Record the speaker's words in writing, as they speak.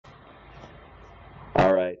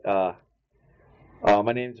All right.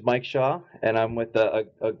 My name's Mike Shaw, and I'm with a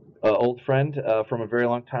old friend from a very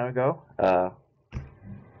long time ago.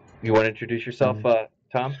 You want to introduce yourself, Mhm.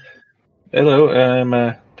 Tom? Hello,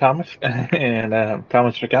 I'm Thomas, and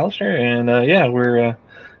Thomas Mcalister, and yeah, we're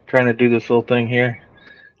trying to do this little thing here,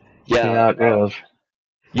 see Yeah. how it goes.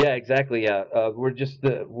 Yeah. Exactly. Yeah. We're just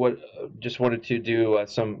wanted to do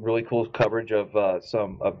some really cool coverage of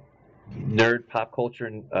some nerd pop culture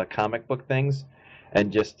and comic book things,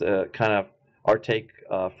 and just kind of our take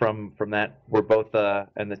from that. We're both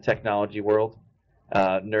in the technology world,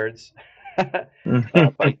 nerds.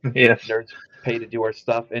 Pay Yes. nerds pay to do our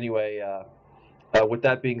stuff anyway. With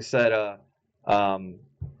that being said, um,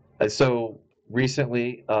 so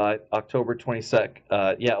recently, October 22nd,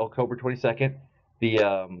 October 22nd, the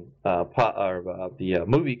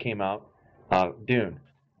movie came out, Dune,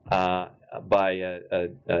 uh, by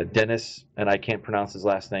Dennis, and I can't pronounce his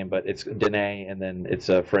last name, but it's Denis, and then it's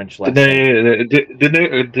a French last name. Denis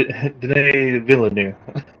Villeneuve.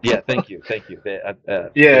 Yeah, thank you. There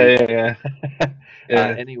Yeah, you yeah, go. yeah,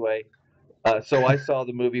 yeah. Anyway, so I saw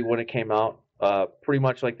the movie when it came out, pretty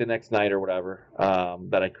much like the next night or whatever,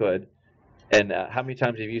 that I could. And how many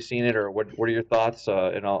times have you seen it, or what are your thoughts?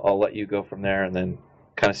 And I'll let you go from there, and then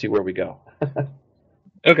kind of see where we go.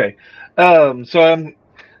 Okay. So I'm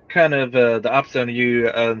kind of the opposite of you,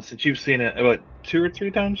 since you've seen it, what, 2 or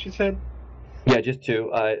 3 times? You said Yeah, just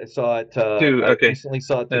two. I saw it. two. I Okay. recently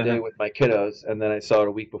saw it Uh-huh. today with my kiddos, and then I saw it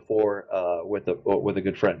a week before with a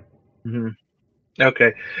good friend. hmm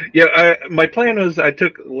Okay. Yeah, my plan was I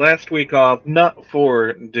took last week off, not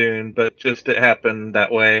for Dune, but just it happened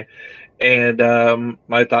that way. And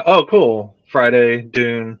I thought, oh, cool, Friday,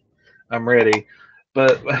 Dune, I'm ready.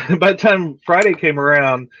 But by the time Friday came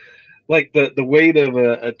around, like the weight of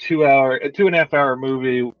a 2 hour, a 2.5 hour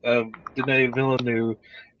movie of Denis Villeneuve,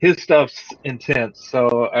 his stuff's intense.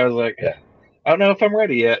 So I was like, Yeah. I don't know if I'm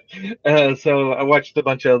ready yet. So I watched a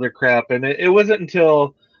bunch of other crap, and it wasn't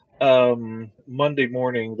until Monday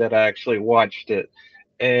morning that I actually watched it.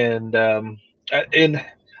 And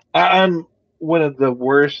I'm one of the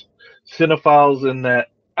worst cinephiles in that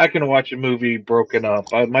I can watch a movie broken up.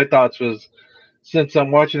 My thoughts was, since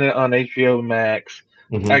I'm watching it on HBO Max,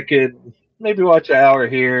 I Hmm. could maybe watch an hour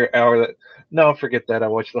here, hour that. No, forget that. I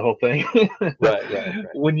watched the whole thing. Right. Right. Right.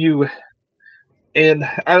 when you and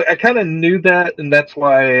I kind of knew that, and that's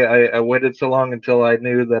why I waited so long until I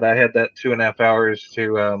knew that I had that 2.5 hours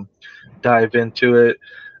to dive into it.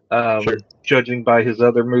 Sure. Judging by his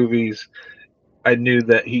other movies, I knew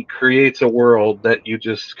that he creates a world that you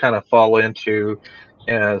just kind of fall into,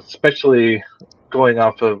 especially going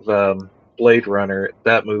off of Blade Runner.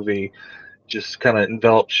 That movie just kind of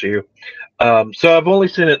envelops you. So I've only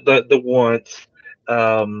seen it the once,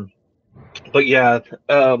 um, but yeah,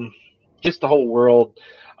 um, just the whole world.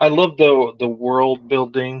 I love the world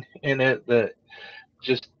building in it. That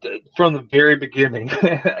just from the very beginning,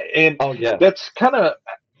 and Oh yeah. that's kind of,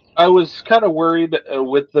 I was kind of worried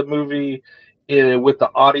with the movie, with the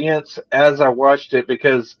audience as I watched it,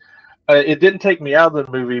 because it didn't take me out of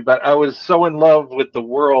the movie, but I was so in love with the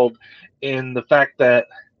world and the fact that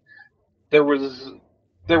there was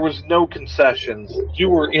there was no concessions. You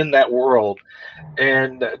were in that world,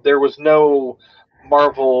 and there was no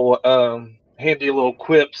Marvel handy little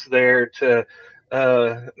quips there to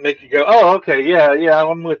make you go, "Oh, okay, yeah, yeah,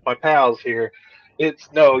 I'm with my pals here."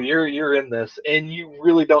 It's no, you're in this, and you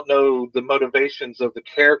really don't know the motivations of the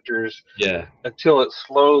characters Yeah. until it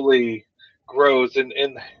slowly grows. And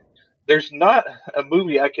there's not a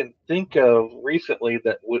movie I can think of recently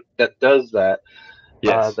that does that,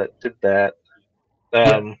 Yes. that did that.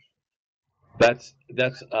 Yeah. Um, That's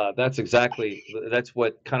exactly that's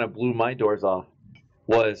what kind of blew my doors off.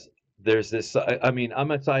 Was there's this? I mean,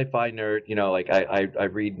 I'm a sci-fi nerd. You know, like I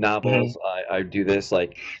read mhm, novels. I do this.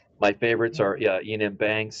 Like my favorites are, yeah, Ian M.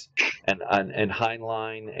 Banks and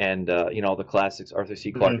Heinlein, and all the classics, Arthur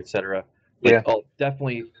C. Clarke, mhm, etc. Like yeah. all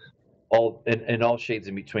definitely all and all shades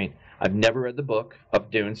in between. I've never read the book of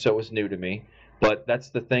Dune, so it was new to me. But that's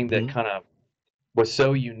the thing that Mhm, kind of was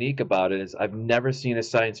so unique about it is I've never seen a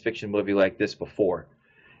science fiction movie like this before.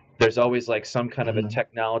 There's always like some kind of a mhm,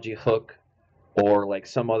 technology hook or like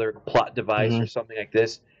some other plot device or mhm, something like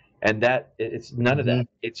this, and it's none of mhm, that.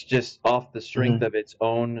 It's just off the strength mhm, of its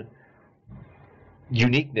own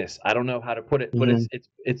uniqueness. I don't know how to put it, but mhm, it's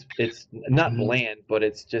not mhm. bland, but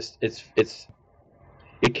it's just it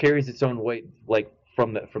carries its own weight, like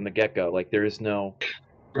from the get-go. Like there is no,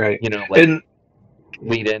 Right. like And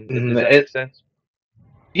lead in. Does that it, make sense?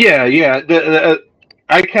 yeah, yeah.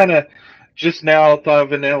 I kind of just now thought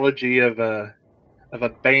of an analogy of a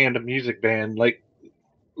band, a music band. Like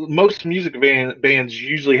most music bands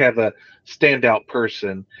usually have a standout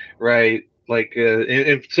person, right? Like,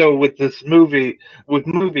 and so with this movie, with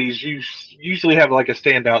movies, you usually have like a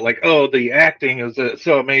standout, like, oh, the acting is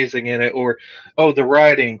so amazing in it, or oh, the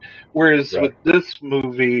writing. Whereas Right. with this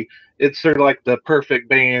movie, it's sort of like the perfect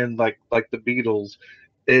band, like the Beatles.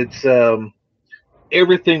 It's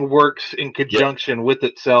everything works in Yep. conjunction with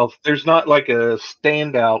itself. There's not like a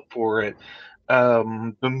standout for it.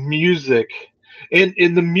 The music, and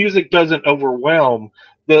the music doesn't overwhelm.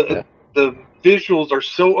 Yeah. The visuals are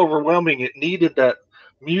so overwhelming. It needed that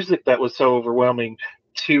music that was so overwhelming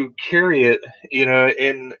to carry it,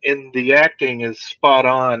 and the acting is spot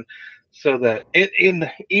on, so that in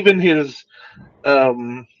even his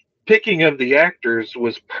um, picking of the actors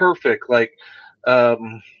was perfect. Like,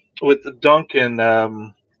 um, with Duncan,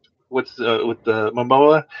 with the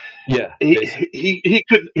Momoa, Yeah. he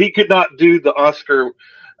Jason. he could not do the Oscar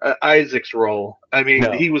Isaac's role. I mean,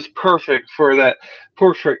 No. he was perfect for that,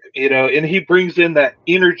 perfect, and he brings in that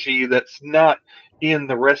energy that's not in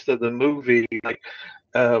the rest of the movie. Like,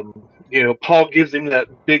 Paul gives him that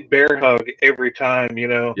big bear hug every time,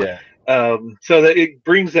 Yeah. so that it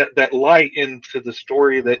brings that light into the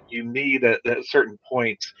story that you need at certain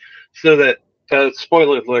points, so that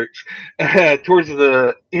spoiler alerts, towards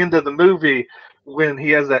the end of the movie, when he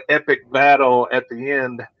has that epic battle at the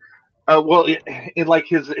end, well, in like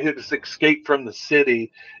his escape from the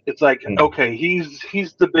city, it's like, Mm. okay,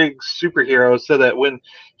 he's the big superhero, so that when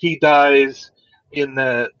he dies in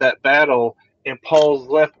that battle and Paul's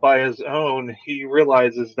left by his own, he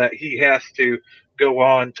realizes that he has to go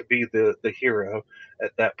on to be the hero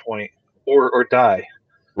at that point, or die,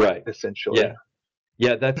 Right. Yeah. essentially.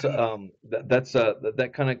 Yeah.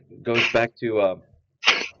 That kind of goes back to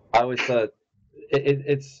I was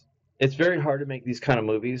it's very hard to make these kind of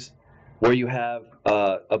movies where you have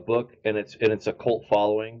a book and it's a cult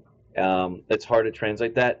following. It's hard to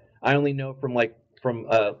translate that. I only know from like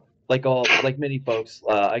many folks.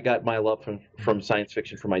 I got my love from science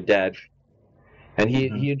fiction from my dad, and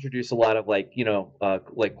Hmm. he introduced a lot of like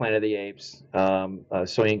Planet of the Apes,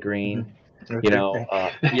 Soylent Hmm. Green. Okay. Yeah, Uh-huh.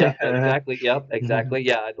 exactly. Yep, Mhm. exactly.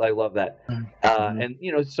 Yeah, I love that. Mhm.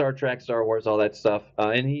 And Star Trek, Star Wars, all that stuff.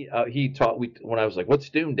 And he taught we when I was like, "What's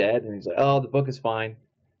Dune, Dad?" And he's like, "Oh, the book is fine,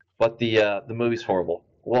 but the movie's horrible."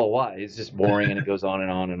 Well, why? It's just boring, and it goes on and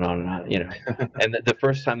on and on and on. And the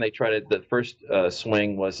first time they tried it, the first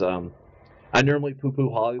swing was I normally poo-poo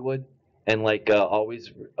Hollywood and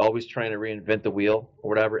always trying to reinvent the wheel or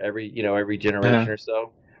whatever every Uh-huh. generation or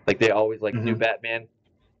so. Like they always like new Mhm. Batman.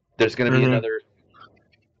 There's going to be Mhm. another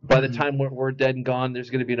by the time we're dead and gone, there's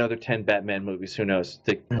going to be another 10 Batman movies. Who knows?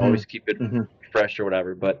 To Mhm. always keep it Mhm. fresh or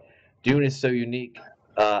whatever. But Dune is so unique.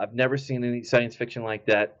 I've never seen any science fiction like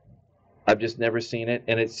that. I've just never seen it,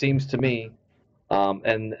 and it seems to me,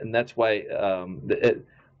 and that's why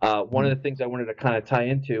one of Mhm. the things I wanted to kind of tie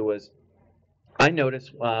into was I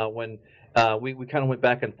noticed when we kind of went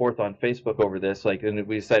back and forth on Facebook over this, like, and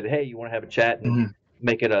we said, hey, you want to have a chat and Mhm.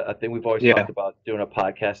 make it a thing? We've always Yeah. talked about doing a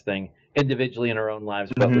podcast thing individually in our own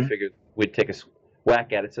lives, but we Mhm. figured we'd take a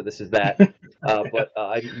whack at it. So this is that. But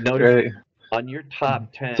I noticed Right. on your Mhm. top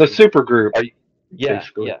So 10, super group, are you, yeah,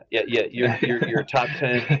 basically. yeah, your top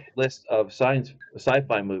 10 list of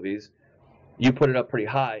sci-fi movies, you put it up pretty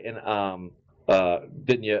high, and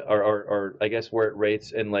didn't you? Or I guess where it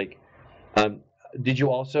rates and like um, did you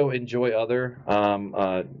also enjoy other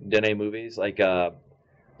Dene movies like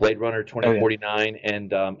Blade Runner Oh yeah. 2049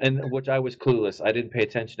 and which I was clueless. I didn't pay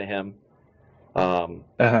attention to him. Um,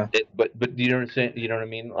 Uh-huh. but do you understand? You know what I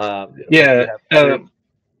mean? Like, do Yeah. you have other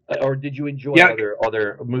or did you enjoy Yeah.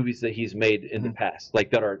 other movies that he's made in the Mhm. past, like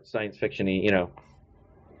that are science fictiony,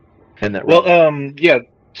 in that Well, realm? yeah.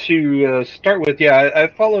 To start with, yeah, I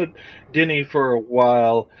followed Denny for a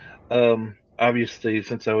while. Obviously,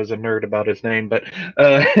 since I was a nerd about his name, but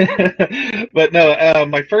uh, but no.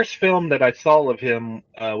 My first film that I saw of him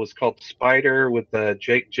was called Spider with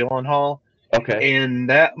Jake Gyllenhaal, Okay, and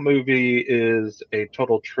that movie is a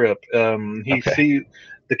total trip. okay,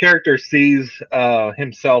 The character sees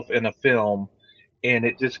himself in a film, and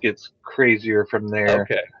it just gets crazier from there.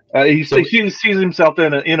 okay. He So sees himself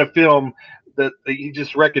in a film that he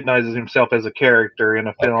just recognizes himself as a character in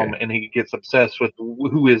a film, okay, and he gets obsessed with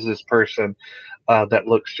who is this person that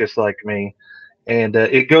looks just like me, and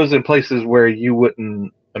it goes in places where you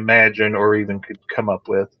wouldn't imagine or even could come up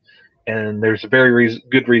with. And there's a very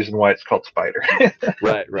good reason why it's called Spider.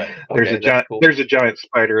 right. Okay, that's cool. There's a giant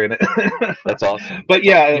spider in it. That's awesome. But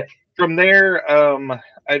yeah, Yeah. from there,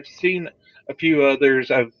 I've seen a few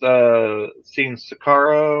others. I've seen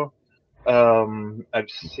Sakaro. I've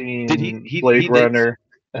Did he seen he Blade he did Runner.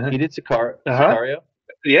 Uh-huh. he did Uh-huh. Sicario?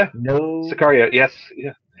 Yeah, No, Sicario. Yes,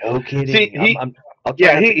 yeah. no See, kidding. he, I'll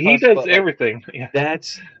try yeah, not to he cuss, does but like everything. Yeah.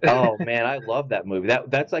 that's oh man, I love that movie.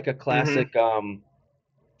 That's like a Hmm. classic.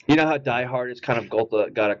 You know how Die Hard is kind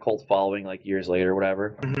of got a cult following like years later, or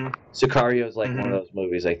whatever. Hmm. Sicario is like one of Hmm. those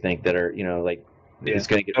movies I think that are like Yeah. it's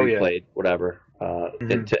gonna get Oh yeah. replayed, whatever,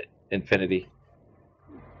 Hmm. into infinity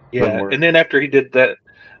when Yeah. we're. And then after he did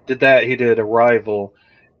that, he did Arrival,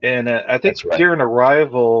 and I think That's right. during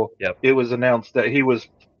Arrival, Yep. it was announced that he was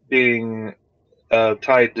being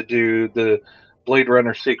tied to do the Blade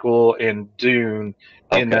Runner sequel and Dune.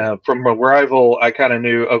 And Okay. from Arrival, I kind of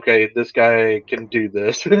knew, okay, this guy can do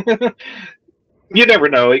this. You never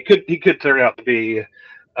know. He could turn out to be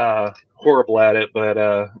horrible at it,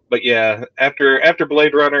 but yeah, after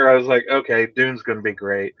Blade Runner, I was like, okay, Dune's going to be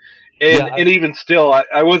great. Yeah, And even still,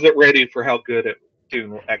 I wasn't ready for how good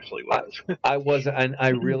Dune actually I was. I was, and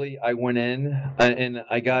I went in, and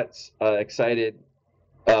I got excited.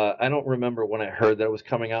 I don't remember when I heard that it was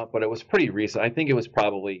coming out, but it was pretty recent. I think it was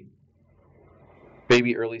probably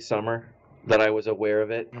maybe early summer that I was aware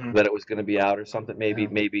of it, Mhm. that it was going to be out or something. Yeah.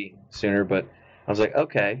 Maybe sooner, but I was like,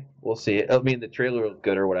 okay, we'll see it. I mean, the trailer looked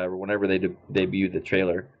good or whatever. Whenever they debuted the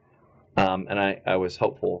trailer, and I was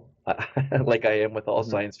hopeful, like I am with all Mhm.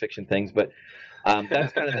 science fiction things. But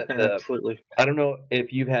that's kind of the Absolutely. I don't know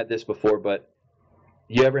if you've had this before, but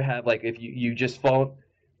you ever have like if you just fall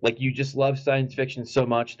like you just love science fiction so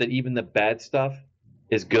much that even the bad stuff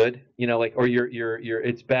is good, like or you're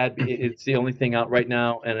it's bad, it's the only thing out right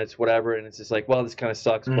now and it's whatever and it's just like, well, this kind of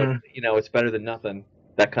sucks, but Hmm. it's better than nothing.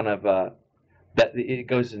 That kind of that it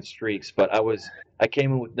goes in streaks, but I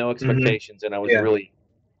came in with no Hmm. expectations and Yeah.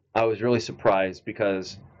 I was really surprised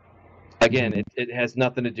because again, it has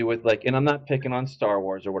nothing to do with like, and I'm not picking on Star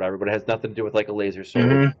Wars or whatever, but it has nothing to do with like a laser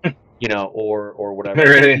sword, Hmm. or whatever. I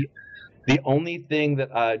think Right. the only thing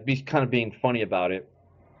that I'd be kind of being funny about it,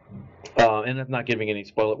 and I'm not giving any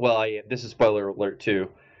spoiler. Well, this is spoiler alert too,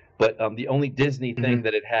 but the only Disney thing Hmm.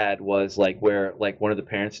 that it had was like where like one of the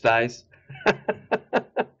parents dies.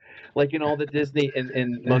 Like in all the Disney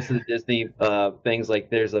and most of the Disney things, like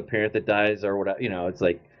there's a parent that dies or whatever. It's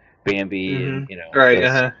like Bambi Hmm. and Right. those.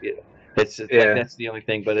 Uh-huh. It's like Yeah. that's the only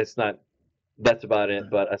thing, but it's not. That's about it.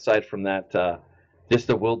 But aside from that, just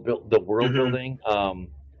the world Hmm. building,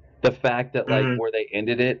 the fact that like Hmm. where they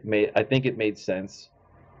ended it I think it made sense.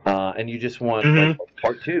 And you just want like Hmm.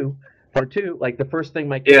 part two. Like the first thing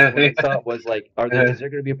my kids Yeah. when they saw it was like, Uh, is there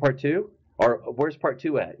going to be a part two, or where's part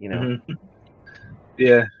two at? hmm.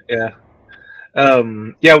 Yeah. Yeah.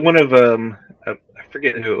 Yeah. One of I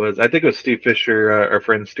forget who it was. I think it was Steve Fisher, our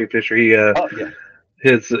friend Steve Fisher. Oh yeah,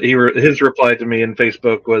 His reply to me in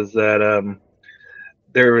Facebook was that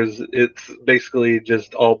it's basically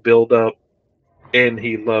just all build up and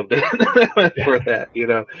he loved it for that.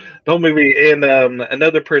 The whole movie. And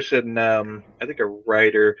another person, I think a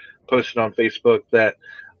writer, posted on Facebook that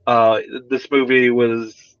uh, this movie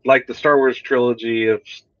was like the Star Wars trilogy if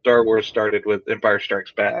Star Wars started with Empire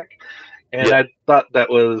Strikes Back, and yeah, I thought that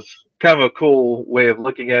was kind of a cool way of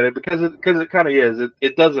looking at it because it kind of is.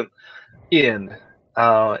 It doesn't end.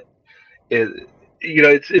 Uh, it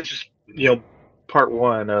it's just part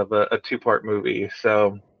one of a two-part movie.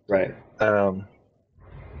 right. Um,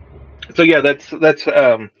 so yeah, that's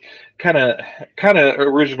kind of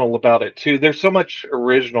original about it too. There's so much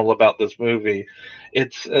original about this movie.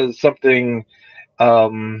 It's something.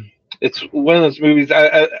 Um, it's one of those movies.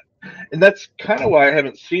 And that's kind of why I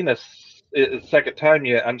haven't seen a second time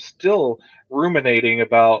yet. I'm still ruminating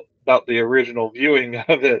about the original viewing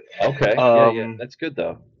of it. Okay, yeah, yeah, Um, that's good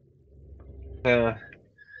though. uh,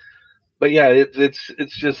 but yeah,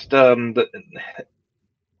 it's just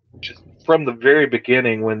just from the very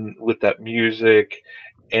beginning when with that music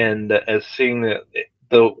and as seeing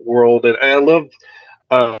the world. And I love,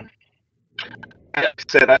 um, like I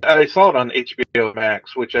said, I saw it on HBO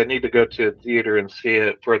Max, which I need to go to a theater and see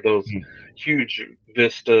it for those Mm. huge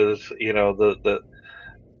vistas. The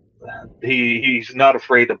he's not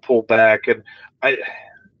afraid to pull back, I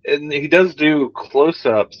and he does do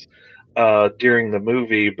close-ups during the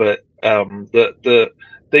movie, but the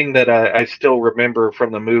thing that I still remember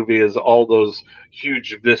from the movie is all those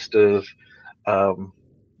huge vistas, um,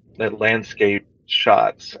 that landscape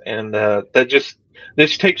shots, and that just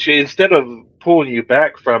this takes you, instead of pulling you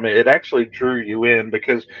back from it, it actually drew you in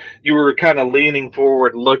because you were kind of leaning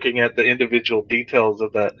forward, looking at the individual details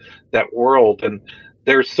of that world, and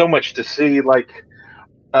there's so much to see. Like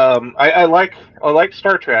I like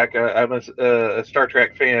Star Trek. I'm a Star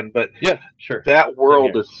Trek fan, but Yeah, sure. that Same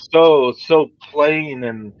world here. is so plain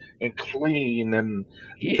and clean, and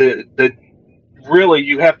Yeah, the really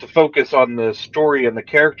you have to focus on the story and the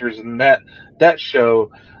characters, and that show,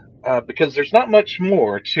 because there's not much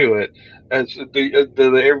more to it. As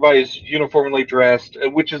everybody's uniformly dressed,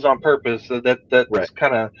 which is on purpose. So Right. that's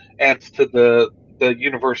kind of adds to the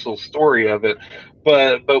universal story of it.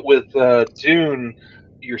 But with Dune,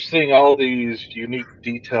 you're seeing all these unique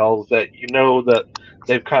details that that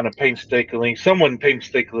they've kind of someone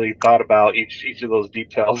painstakingly thought about each of those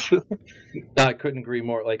details. No, I couldn't agree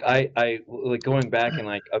more. Like I like going back and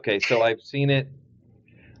like, okay, so I've seen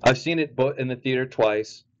it both in the theater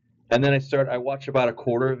twice, and then I watched about a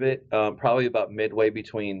quarter of it, probably about midway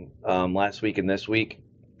between last week and this week.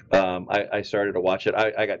 I started to watch it.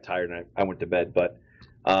 I got tired and I went to bed, but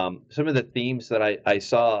some of the themes that I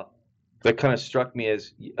saw that kind of struck me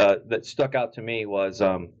as that stuck out to me was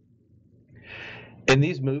in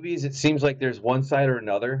these movies, it seems like there's one side or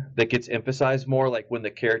another that gets emphasized more. Like when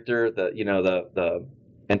the character, the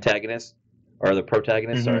antagonist or the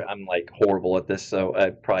protagonist. Hmm. Sorry, I'm like horrible at this, so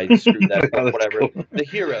I probably screwed that up. But That's whatever. cool. The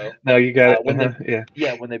hero, No, you got it. when they, Yeah.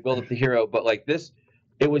 yeah, when they build up the hero. But like this,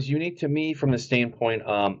 it was unique to me from the standpoint,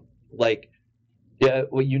 like, yeah,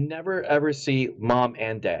 well, you never ever see mom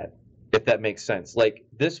and dad, if that makes sense. Like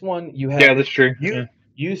this one, Yeah, that's true. you Yeah.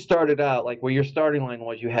 you started out like where your starting line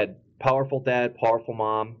was you had powerful dad, powerful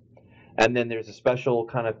mom, and then there's a special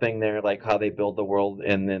kind of thing there, like how they build the world,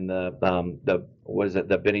 and then the what is it,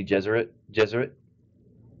 the Benny Gesserit,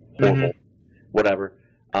 Hmm. horrible, whatever.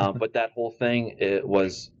 But that whole thing, it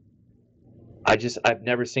was I've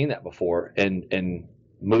never seen that before in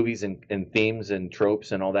movies and themes and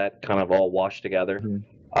tropes and all that kind of all washed together.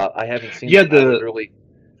 I haven't seen Yeah, that.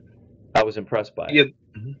 I was impressed by it. yeah,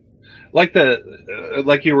 mhm. Like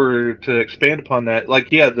like you were to expand upon that.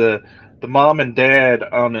 Like, yeah, the mom and dad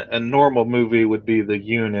on a normal movie would be the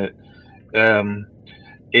unit, um,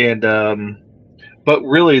 and but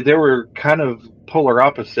really they were kind of polar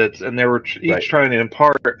opposites, and they were each Right, trying to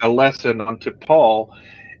impart a lesson onto Paul,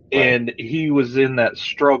 right, and he was in that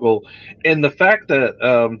struggle. And the fact that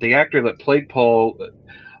the actor that played Paul,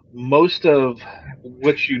 most of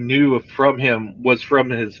what you knew from him was from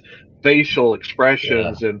his facial yeah.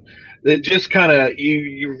 expressions, and it just kind of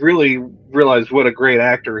you really realize what a great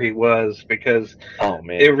actor he was, because Oh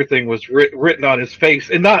man, everything was written on his face,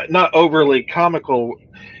 and not overly comical.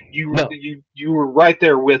 no. You were right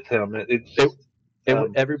there with him. It, It's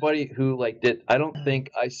everybody who like did, I don't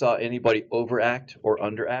think I saw anybody overact or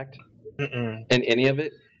underact mm-mm. in any of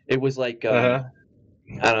it. It was like Uh-huh.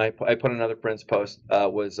 I don't know, I put another friend's post,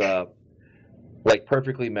 was like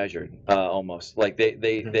perfectly measured, almost like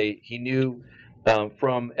he knew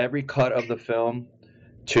from every cut of the film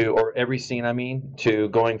to, or every scene, I mean, to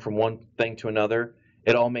going from one thing to another,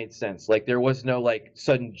 it all made sense. Like there was no like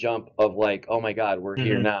sudden jump of like, oh my god, we're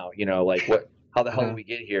here Hmm. now, like what, how the hell did Uh-huh. we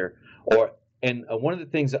get here? Or and one of the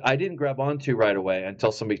things that I didn't grab onto right away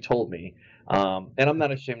until somebody told me, and I'm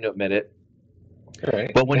not ashamed to admit it, All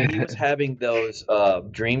right. but when he was having those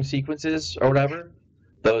dream sequences or whatever,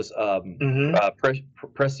 those Hmm.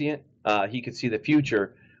 prescient, he could see the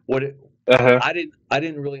future. What it, Uh-huh. I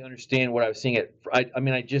didn't really understand what I was seeing. I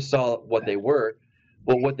mean, I just saw what they were,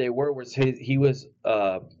 but what they were was he was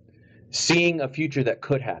seeing a future that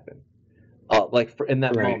could happen, like in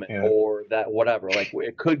that Right. moment Yeah. or that whatever. Like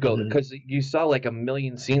it could go Hmm. because you saw like a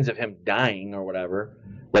million scenes of him dying or whatever.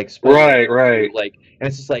 Like spoiler Right. alert for you. Right. Like, and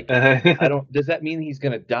it's just like I Uh-huh. don't. Does that mean he's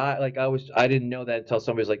gonna die? Like I didn't know that until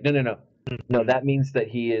somebody was like, no, no, no, no. That means that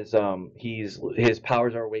he's his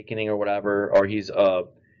powers are awakening or whatever, or he's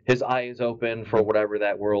his eye is open for whatever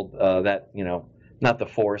that world that not the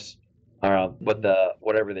force, but the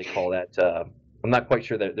whatever they call that. I'm not quite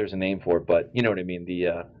sure that there's a name for it, but you know what I mean.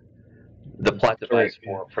 The plot Right. device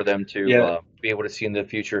Yeah. for them to Yeah. be able to see in the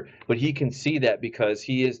future. But he can see that because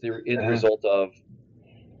he is the end Uh-huh. result of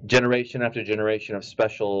generation after generation of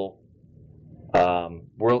special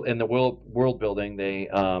world in the world building. They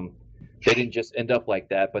didn't just end up like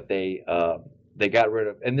that, but they got rid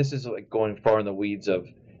of. And this is like going far in the weeds of.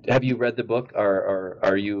 Have you read the book, or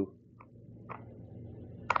are you?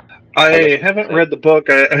 I guess I I should haven't say read the book.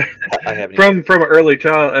 I haven't either. From an early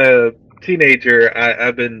child, teenager.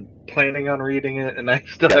 I've been planning on reading it, and I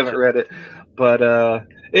still haven't Gotcha. read it. But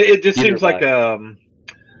it just Neither seems have like I.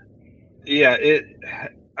 yeah.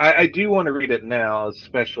 I do want to read it now,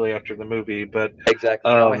 especially after the movie. But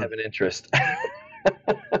Exactly. Now I um, have an interest.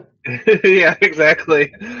 yeah,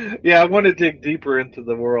 exactly. Yeah, I want to dig deeper into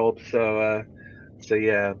the world. So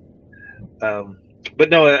yeah. Um, but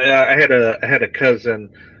no, I had a cousin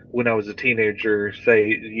when I was a teenager say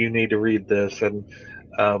you need to read this,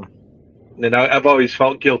 um, and I've always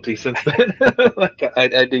felt guilty since then. Like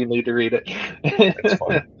I do need to read That's it.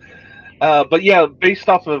 funny. But yeah, based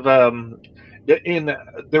off of in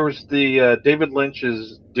there was the David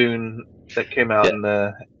Lynch's Dune that came out Yeah, in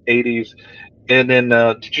the '80s, and then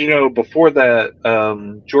did you know before that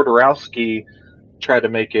Jodorowsky tried to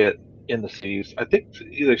make it in the '60s? I think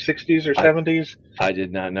either '60s or I '70s, I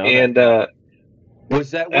did not know that. and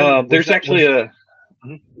Was that when was there's that actually was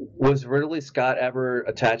a. was Ridley Scott ever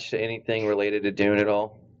attached to anything related to Dune at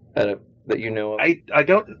all that you know of?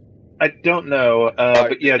 I don't know, All right,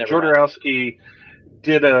 but yeah, never mind. Jodorowsky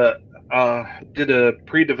did a did a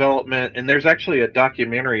pre-development, and there's actually a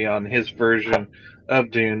documentary on his version of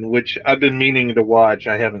Dune, which I've been meaning to watch.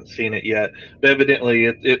 I haven't seen it yet, but evidently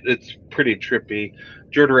it's pretty trippy.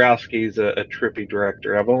 Jodorowsky's a trippy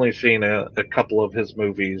director. I've only seen a couple of his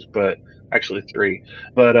movies, but actually three.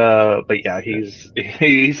 But yeah,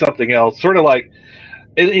 he's something else. Sort of like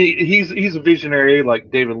he's a visionary, like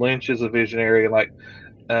David Lynch is a visionary, like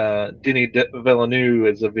Denis Villeneuve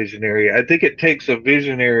is a visionary. I think it takes a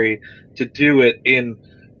visionary to do it. In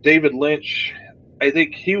David Lynch, I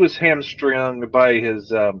think he was hamstrung by his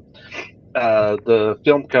the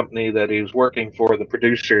film company that he was working for, the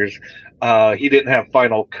producers. He didn't have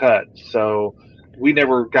final cut, so we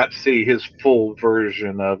never got to see his full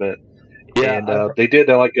version of it. Yeah, And they did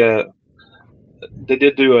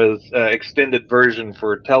do a extended version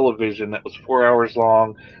for television that was 4 hours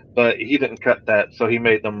long, but he didn't cut that, so he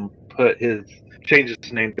made them change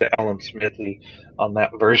his name to Alan Smithy on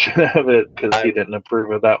that version of it because I he didn't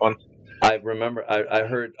approve of that one. I remember I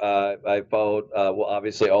heard I followed well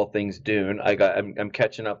obviously all things Dune. I'm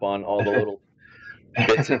catching up on all the little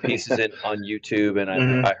bits and pieces in on YouTube, and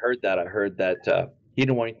Hmm. I heard that he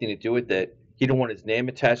didn't want anything to do with it. He didn't want his name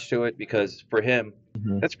attached to it because for him,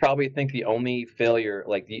 Hmm. that's probably I think the only failure,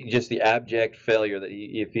 like just the abject failure that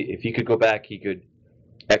if he could go back, he could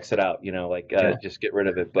exit out. You know, like Yeah, just get rid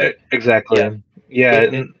of it. But yeah, exactly. Yeah,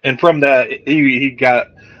 it and from that he got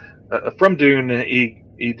from Dune.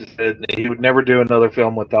 He just said he would never do another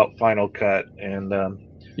film without final cut, and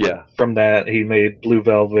yeah. from that he made Blue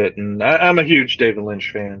Velvet, and I'm a huge David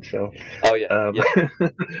Lynch fan, so Oh yeah, um, yeah.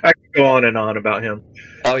 I could go on and on about him.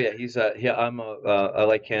 Oh yeah, he's yeah. I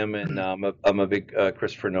like him, and I'm a big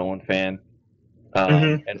Christopher Nolan fan,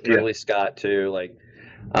 and Yeah, Ridley Scott too. Like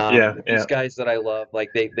yeah, these yeah. guys that I love, like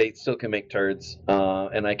they still can make turds,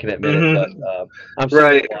 and I can admit it, but Hmm. I'm still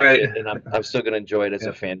gonna Right, watch right. it, and I'm still gonna enjoy it as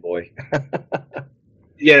a Yeah, fanboy.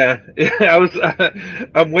 yeah. I was.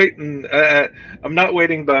 I'm waiting. I'm not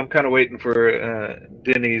waiting, but I'm kind of waiting for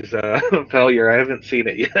Denny's failure. I haven't seen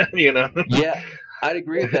it yet. You know. Yeah, I'd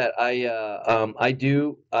agree with that. I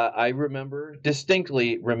do. I remember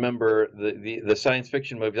distinctly remember the science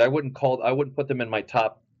fiction movies. I wouldn't put them in my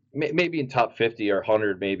top, maybe in top 50 or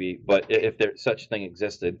 100 maybe, but if there such thing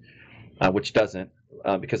existed, which doesn't,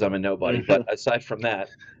 because I'm a nobody. But Hmm. aside from that,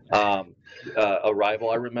 um, Arrival,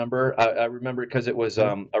 I remember because it was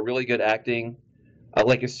a really good acting,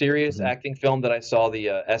 like a serious Hmm. acting film that I saw the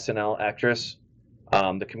SNL actress,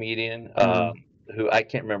 the comedian, Hmm. who I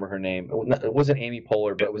can't remember her name. It wasn't Amy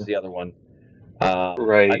Poehler, but it was the other one.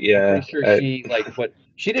 Right. I'm pretty Yeah. sure she like put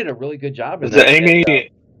she did a really good job in Was it that. And Amy?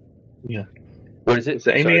 Yeah. what is it? Was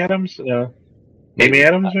it Amy Sorry, Adams? No. Amy maybe.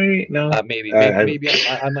 Adams? Maybe. No. I. Maybe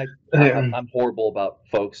I might I'm horrible about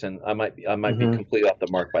folks, and I might be Hmm. completely off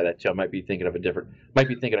the mark by that too. I might be thinking of a different. Might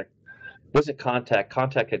be thinking of was it Contact?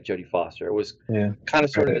 Contact had Jodie Foster. It was Yeah. kind of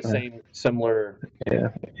sort of Right. the same, similar Yeah.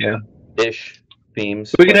 Yeah. ish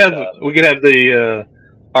themes, We could but have the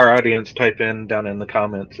our audience type in down in the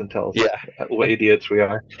comments and tell us yeah, what idiots we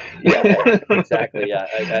are. yeah, exactly. Yeah,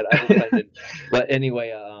 I hope I did. But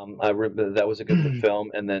anyway, that was a good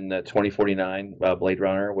film, and then 2049 Blade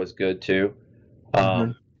Runner was good too. Hmm.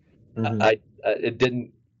 Um, Hmm. it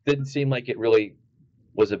didn't seem like it really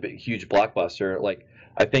was a big, huge blockbuster. Like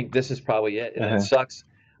I think this is probably it, and it Uh-huh. sucks.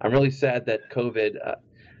 I'm really sad that COVID.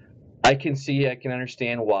 I can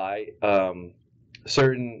understand why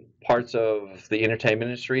certain parts of the entertainment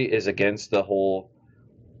industry is against the whole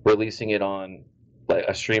releasing it on like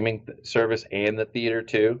a streaming service and the theater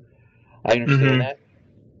too. I understand Hmm. that.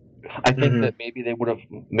 I think Hmm. that maybe they would have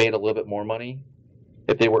made a little bit more money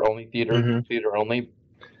if they were only Hmm. theater only.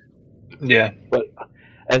 Yeah. But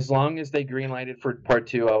as long as they greenlighted for part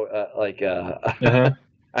two, Uh-huh.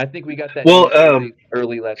 I think we got that Well, news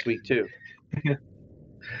early last week too.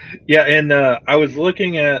 yeah, and I was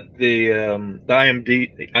looking at the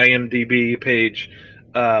IMDb page,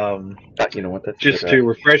 um, You know what? That's a good. just to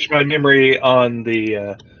refresh my memory on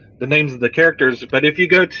the names of the characters. But if you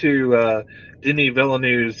go to Denis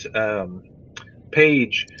Villeneuve's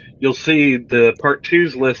page, you'll see the part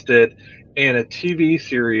two's listed and a TV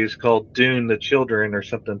series called Dune: The Children or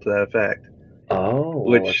something to that effect. Oh well,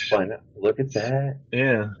 let's Which, find out. Look at that.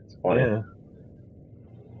 yeah, That's funny. yeah.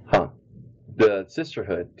 The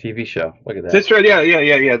Sisterhood TV show. Look at that. Sister, yeah.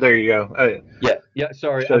 There you go. Yeah.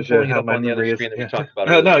 Sorry, I'm Shows you pulling it how up my on the other memory is. screen that we Yeah. talked about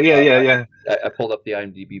Oh no, earlier. yeah, yeah. I pulled up the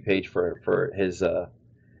IMDb page for his.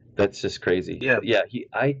 That's just crazy. Yeah. But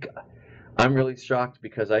yeah, I'm really shocked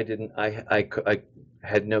because I didn't. I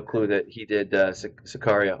had no clue that he did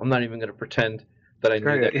Sicario. I'm not even going to pretend that I knew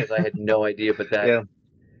that Great. because I had no idea. But that, Yeah.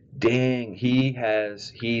 dang, he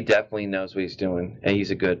definitely knows what he's doing, and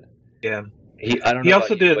he's a good. Yeah. I don't know He about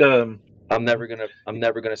also you, did but I'm never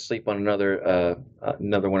gonna sleep on another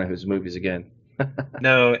one of his movies again.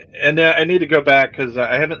 no, and I need to go back because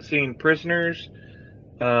I haven't seen Prisoners,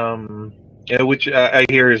 which I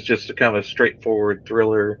hear is just a kind of a straightforward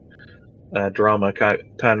thriller, drama kind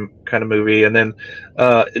of movie, and then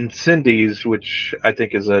Incendies, which I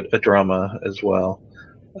think is a drama as well.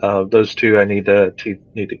 Those two I need to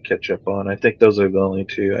catch up on. I think those are the only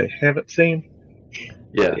two I haven't seen.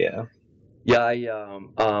 But Yeah. yeah. Yeah,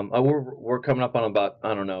 we're coming up on about,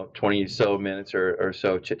 I don't know, 20 so minutes or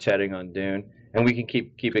so chit-chatting on Dune, and we can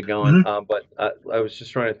keep it going. Hmm. But I was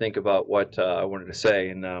just trying to think about what I wanted to say,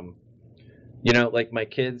 and like my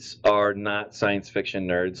kids are not science fiction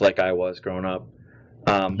nerds like I was growing up.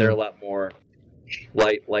 They're Hmm. a lot more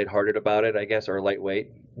lighthearted about it, I guess, or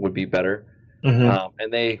lightweight would be better. Hmm.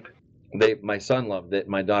 And my son loved it.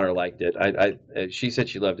 My daughter liked it. She said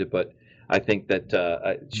she loved it, but I think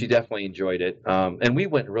that she definitely enjoyed it. And we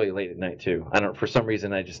went really late at night too. I don't, for some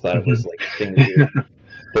reason, I just thought it Hmm. was like a thing to do.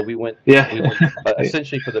 But we Yeah. went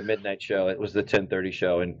essentially for the midnight show. It was the 10:30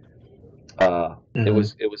 show, and it Hmm.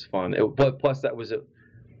 was fun. But plus that was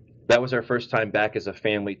our first time back as a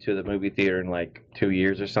family to the movie theater in like 2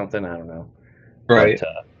 years or something. I don't know, but Right.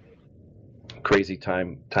 crazy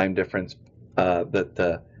time difference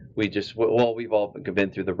that we just we've all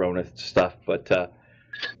been through the Rona stuff, but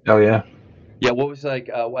Oh yeah. yeah, what was like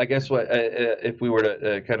I guess what if we were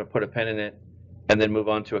to kind of put a pin in it and then move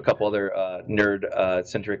on to a couple other nerd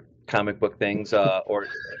centric comic book things or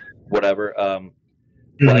whatever.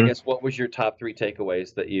 Well, I Hmm. guess what was your top three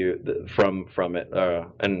takeaways that from it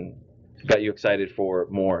and got you excited for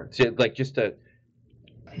more? So, like just to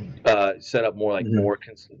set up more like Hmm. more.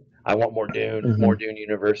 I want Hmm. more Dune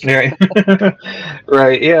universe. Right.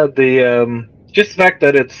 Right. Yeah. The just the fact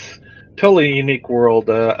that it's totally unique world.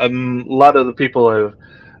 A lot of the people I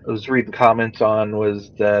was reading comments on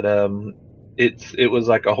was that it was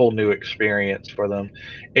like a whole new experience for them,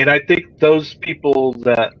 and I think those people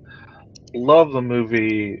that love the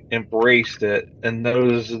movie embraced it, and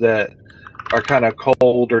those that are kind of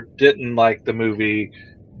cold or didn't like the movie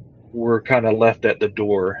were kind of left at the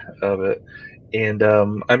door of it. And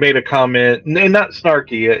I made a comment, and not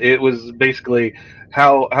snarky. It was basically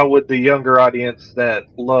how would the younger audience that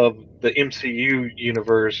love the MCU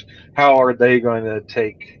universe, how are they going to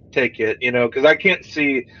take it? Because I can't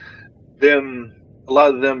see them, a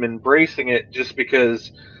lot of them embracing it just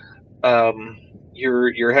because um,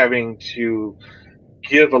 you're having to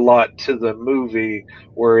give a lot to the movie,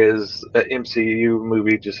 whereas an MCU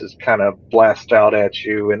movie just is kind of blast out at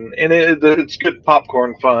you, and it's good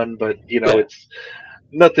popcorn fun, but Yeah. it's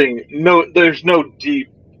nothing. No, there's no deep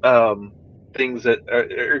things that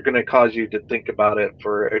are going to cause you to think about it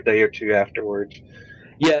for a day or two afterwards.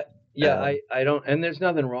 Yeah, yeah, Um, I don't, and there's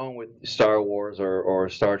nothing wrong with Star Wars or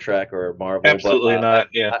Star Trek or Marvel, but Absolutely not.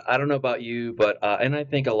 Yeah. I don't know about you, but and I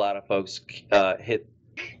think a lot of folks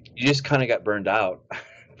you just kind of got burned out,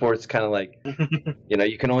 for it's kind of like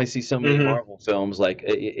you can only see so many Hmm. Marvel films, like,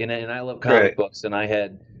 and I love comic Right. books, and I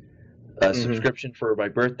had a Hmm. subscription for my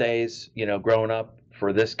birthdays, growing up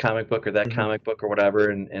for this comic book or that Hmm. comic book or whatever,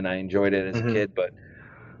 and I enjoyed it as a Hmm. kid, but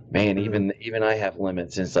man, Hmm. even I have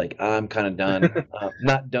limits. It's like I'm kind of done.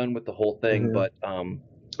 Not done with the whole thing, Hmm. but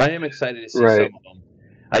I am excited to see some Right. of them.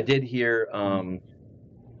 I did hear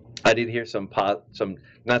some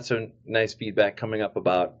not so nice feedback coming up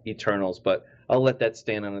about Eternals, but I'll let that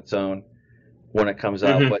stand on its own when it comes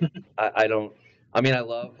out. But Hmm. I don't. I mean, I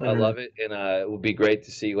Hmm. love it, and it would be great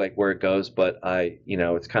to see like where it goes. But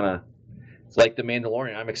it's like the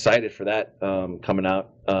Mandalorian. I'm excited for that coming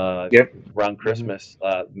out Yep. around Hmm. Christmas.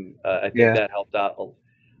 I think Yeah. that helped out.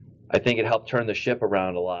 I think it helped turn the ship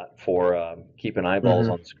around a lot for keeping eyeballs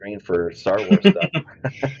Hmm. on the screen for Star Wars stuff. Oh,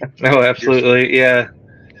 You're so absolutely. Yeah.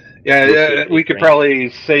 you're so Yeah. We big, could Frank. probably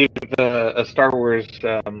save a Star Wars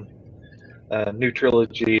new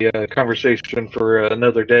trilogy conversation for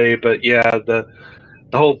another day. But yeah, the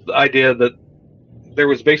whole idea that there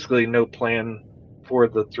was basically no plan for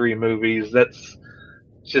the three movies. That's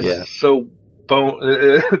Yeah, just so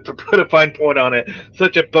to put a fine point on it,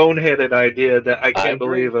 such a boneheaded idea that I I can't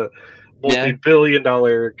believe agree. Yeah,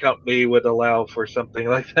 multi-billion-dollar company would allow for something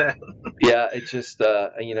like that. yeah, it's just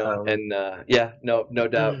Um, and yeah, no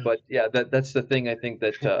doubt. But yeah, that's the thing I think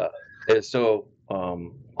that is so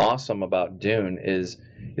awesome about Dune is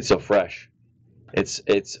it's so fresh. It's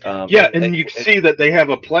yeah, and you see that they have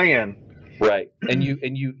a plan. right, and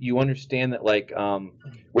you understand that like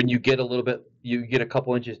when you get a little bit, you get a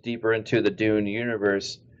couple inches deeper into the Dune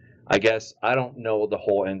universe. I guess I don't know the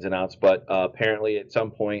whole ins and outs, but apparently at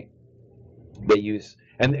some point they use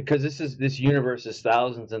and because this universe is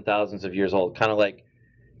thousands and thousands of years old, kind of like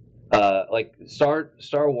Star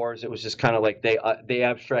Wars. It was just kind of like they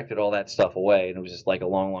abstracted all that stuff away, and it was just like a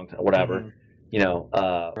long time, whatever, Hmm. you know.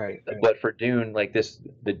 Right, right. But for Dune, like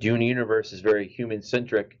the Dune universe is very human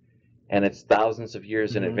centric, and it's thousands of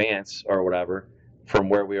years in Hmm. advance or whatever from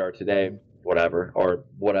where we are today, whatever or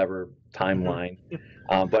whatever Hmm. timeline.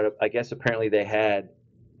 But I guess apparently they had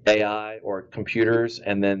AI or computers,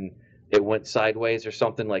 and then it went sideways or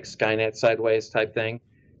something like Skynet sideways type thing,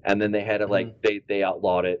 and then they had it Hmm. like they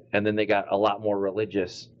outlawed it, and then they got a lot more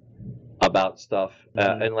religious about stuff,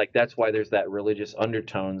 Hmm. and like that's why there's that religious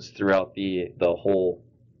undertones throughout the whole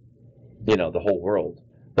the whole world,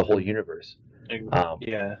 the whole universe, um,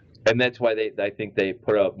 Yeah. and that's why they I think they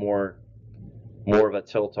put up more of a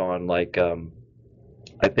tilt on like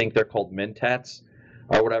I think they're called mentats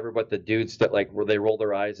or whatever, but the dudes that like where they roll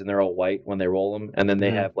their eyes and they're all white when they roll them, and then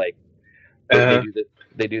they Hmm. have like they Uh, do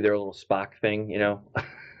they do their little Spock thing,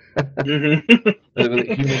 hmm. with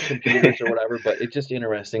human computers or whatever. But it's just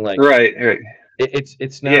interesting. Like Right, right.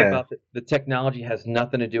 it's not Yeah, about the technology has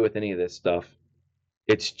nothing to do with any of this stuff.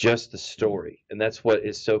 It's just the story, and that's what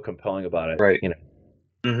is so compelling about it. right.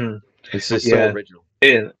 Hmm. It's just so Yeah. original.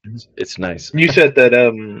 And It's nice. you said that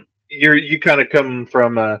you kind of come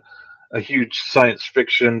from a huge science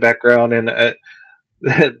fiction background, and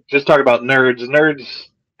just talk about nerds. Nerds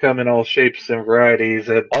come in all shapes and varieties,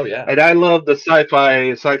 Oh yeah, and I love the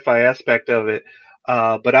sci-fi aspect of it.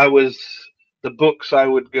 But I was the books I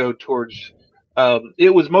would go towards.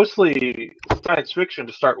 It was mostly science fiction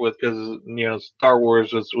to start with because Star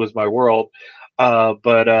Wars was my world.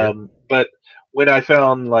 yeah, But when I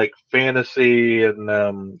found like fantasy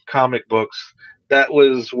and comic books, that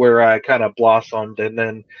was where I kind of blossomed. And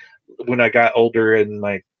then when I got older in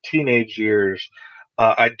my teenage years,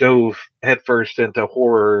 I dove headfirst into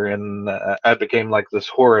horror, and I became like this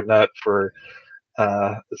horror nut for.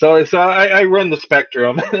 I run the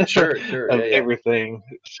spectrum sure, of yeah, everything.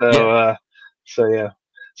 yeah, So yeah.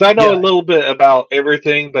 So I know a yeah, little bit about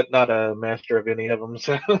everything, but not a master of any of them.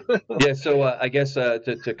 So. yeah. So I guess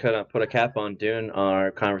to kind of put a cap on Dune,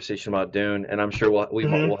 our conversation about Dune, and I'm sure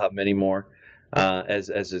Hmm. we'll have many more as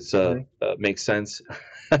it's Hmm. makes sense.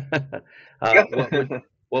 Yep.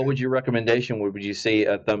 What would your recommendation? Would you say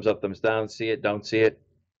a thumbs up, thumbs down? See it, don't see it?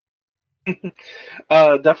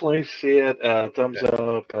 Definitely see it. Thumbs Okay.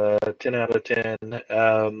 up. 10 out of 10.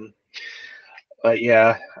 But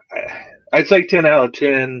yeah, I'd say 10 out of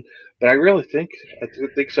 10. But I really I do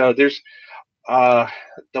think so. There's uh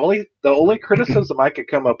the only criticism I could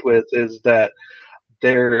come up with is that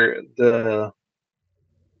the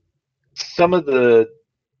some of the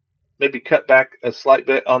maybe cut back a slight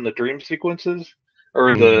bit on the dream sequences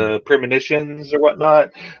or Mm, the premonitions or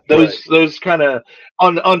whatnot. right, Those kind of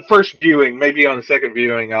on first viewing, maybe on the second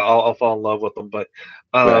viewing, I'll fall in love with them. But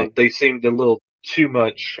right. they seemed a little too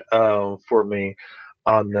much for me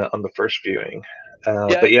on the first viewing.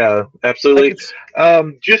 Yeah, But yeah, I absolutely. could I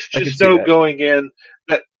could Just see know that. going in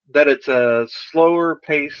that it's a slower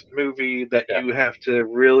paced movie that Yeah, you have to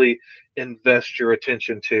really invest your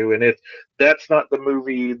attention to, and if that's not the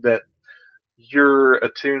movie that you're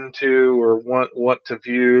attuned to or want to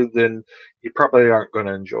view, then you probably aren't going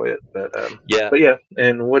to enjoy it. yeah. But yeah.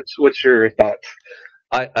 And what's your thoughts?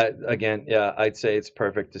 I again, yeah, I'd say it's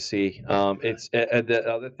perfect to see. It's the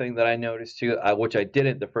other thing that I noticed too, which I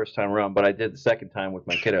didn't the first time around, but I did the second time with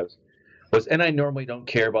my kiddos. Was and I normally don't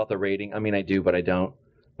care about the rating. I mean, I do, but I don't.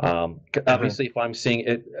 Uh-huh. Obviously, if I'm seeing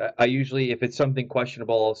it, I usually if it's something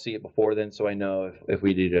questionable, I'll see it before then, so I know if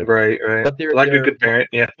we need to. Right, right. But Like a good parent,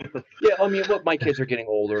 yeah. yeah. I mean, well, my kids are getting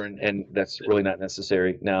older, and that's really not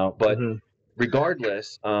necessary now. But Hmm.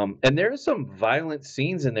 regardless, and there are some violent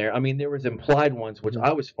scenes in there. I mean, there was implied ones, which Hmm.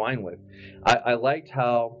 I was fine with. I liked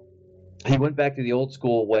how he went back to the old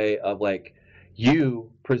school way of like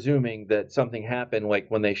you presuming that something happened, like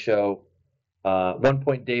when they show one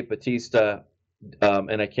point Dave Batista,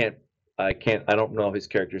 and I don't know his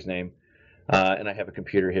character's name, and I have a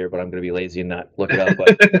computer here, but I'm going to be lazy and not look it up.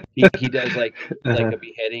 But he does like Uh-huh. a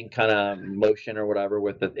beheading kind of motion or whatever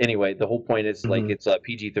with the anyway. The whole point is like Hmm. it's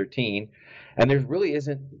PG-13, and there's really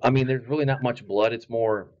isn't. I mean, there's really not much blood. It's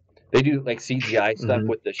more. They do like CGI stuff Mhm.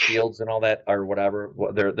 with the shields and all that or whatever.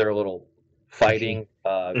 Their little fighting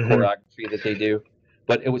Mhm. choreography that they do.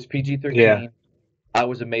 But it was Yeah. PG-13. I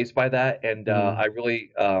was amazed by that, and Mhm. I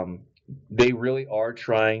really they really are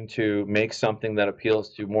trying to make something that appeals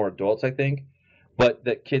to more adults, I think, but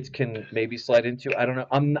that kids can maybe slide into. I don't know.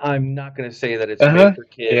 I'm not going to say that it's made Uh-huh. for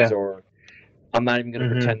kids, Yeah. or I'm not even going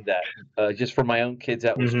to Mhm. pretend that. Just for my own kids,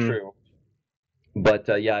 that was Mhm. true. But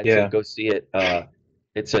yeah, I'd say Yeah. go see it.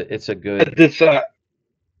 It's a good. This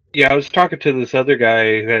yeah, I was talking to this other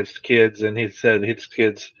guy who has kids, and he said his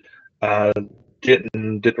kids uh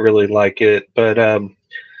didn't really like it, but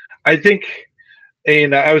I think,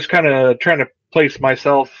 and I was kind of trying to place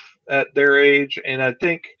myself at their age, and I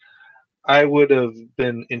think I would have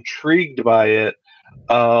been intrigued by it,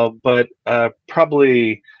 but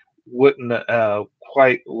probably wouldn't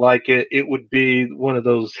quite like it. It would be one of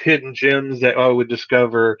those hidden gems that I would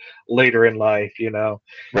discover later in life,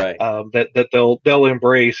 Right. that they'll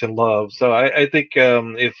embrace and love. So I think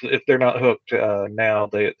if they're not hooked now,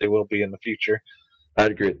 they will be in the future.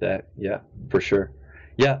 I'd agree with that. Yeah, for sure.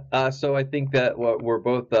 Yeah. So I think that we're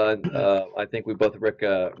both. I think we both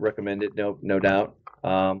recommend it. No doubt.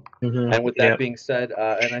 Um, Hmm. and with that Yeah. being said,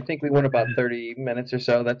 and I think we went about 30 minutes or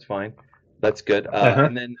so. That's fine. That's good. Uh huh.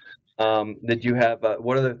 And then, did you have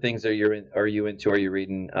what other things are you into? Are you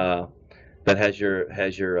reading that has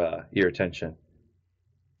your attention?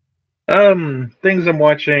 Things I'm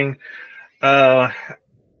watching. Uh,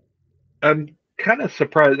 I'm kind of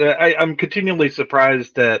surprised. I'm continually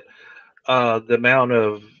surprised at the amount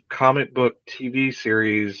of comic book TV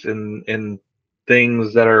series and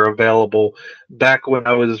things that are available. Back when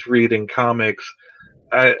I was reading comics,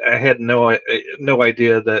 I had no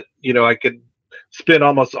idea that I could spend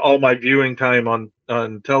almost all my viewing time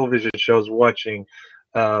on television shows watching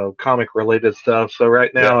comic related stuff. So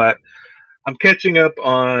right Yeah. now I'm catching up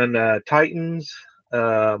on Titans.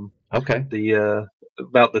 Um, Okay. the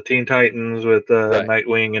About the Teen Titans with Right.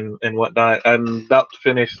 Nightwing and whatnot. I'm about to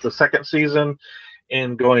finish the second season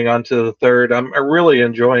and going on to the third. I'm really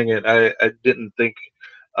enjoying it. I didn't think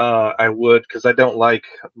I would because I don't like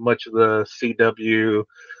much of the CW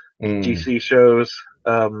Mm. DC shows.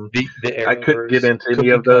 The I couldn't get Arrowverse, into any cookie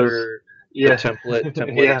of those. cutter, the Yeah,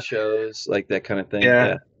 template yeah, shows, like that kind of thing. yeah.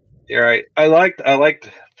 Yeah. You're right. I liked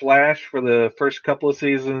Flash for the first couple of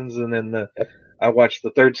seasons, and then I watched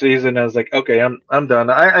the third season. I was like, okay, I'm done.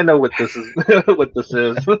 I know what this is. What this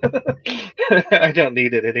is. I don't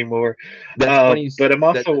need it anymore. That's funny. But I'm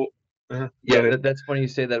That also. Go Yeah, ahead. that's funny you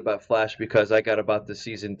say that about Flash because I got about the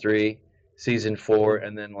season three, season four, Mhm.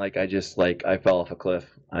 and then like I just like I fell off a cliff.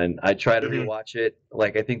 And I try to Mhm. rewatch it.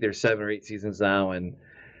 Like I think there's 7 or 8 seasons now, and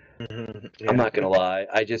Mhm. I'm Yeah. not gonna lie.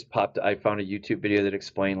 I found a YouTube video that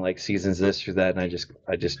explained like seasons this or that, and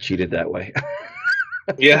I just cheated that way.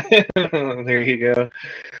 Yeah. There you go.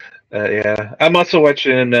 Yeah. I'm also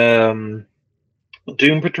watching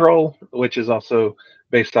Doom Patrol, which is also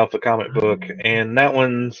based off a comic book, and that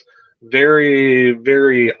one's very,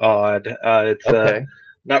 very odd. It's Okay.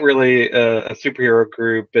 not really a superhero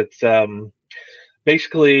group. It's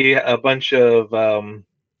basically a bunch of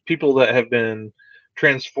people that have been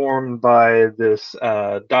transformed by this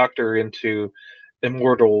doctor into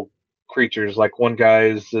immortal creatures. Like one guy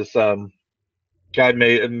is this guy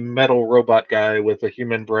made a metal robot guy with a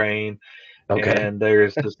human brain, Okay. and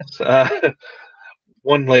there's this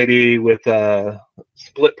one lady with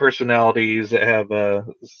split personalities that have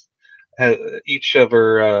each of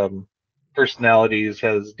her personalities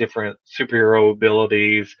has different superhero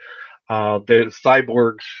abilities. The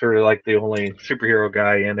cyborgs are like the only superhero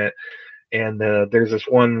guy in it, and there's this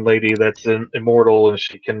one lady that's immortal, and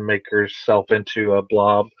she can make herself into a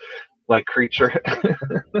blob like creature.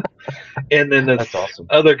 And then this That's awesome.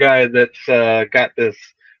 other guy that's got this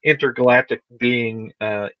intergalactic being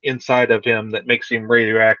inside of him that makes him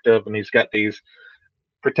radioactive, and he's got these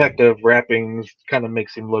protective wrappings, kind of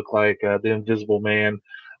makes him look like the Invisible Man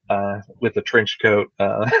with a trench coat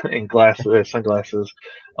and sunglasses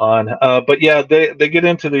on. But yeah, they get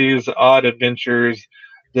into these odd adventures.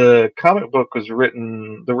 The comic book was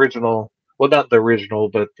written, the original, well, not the original,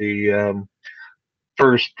 but the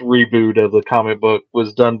first reboot of the comic book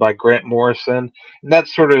was done by Grant Morrison, and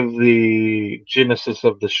that's sort of the genesis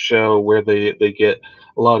of the show where they get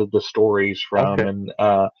a lot of the stories from. Okay. And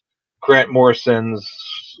Grant Morrison's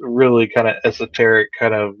really kind of esoteric,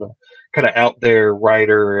 kind of out there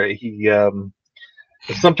writer. He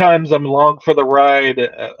sometimes I'm along for the ride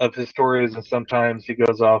of his stories, and sometimes he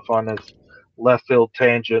goes off on his left field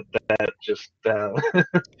tangent that just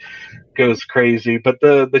goes crazy. But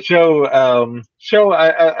the show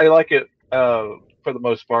I like it for the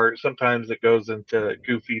most part. Sometimes it goes into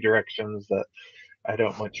goofy directions that I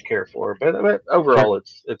don't much care for, but Sure. overall,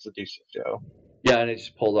 it's a decent show. Yeah, and I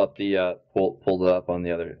just pulled up the pulled it up on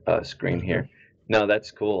the other screen Hmm. here. No,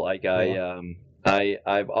 that's cool. Yeah.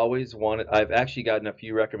 I've always wanted. I've actually gotten a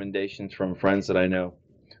few recommendations from friends that I know,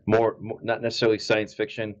 more not necessarily science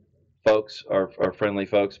fiction folks or friendly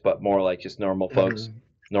folks, but more like just normal folks,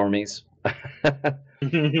 Hmm. normies.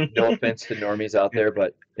 No offense to normies out there,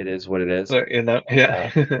 but it is what it is. Yeah,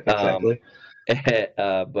 Uh, um, exactly.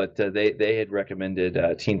 but they had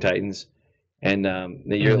recommended Teen Titans, and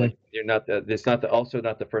you're Hmm. like you're not the, it's not the, also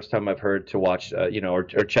not the first time I've heard to watch or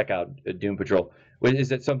check out Doom Patrol. Is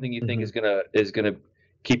that something you think Hmm. is gonna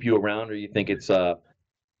keep you around, or you think it's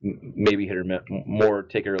maybe hit or more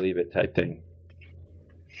take it or leave it type thing?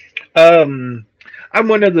 Um, I'm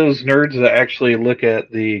one of those nerds that actually look at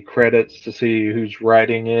the credits to see who's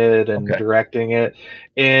writing it and Okay. directing it.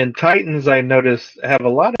 And Titans, I noticed, have a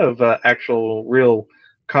lot of actual real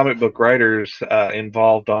comic book writers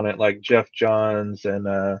involved on it, like Jeff Johns and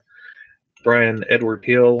Brian Edward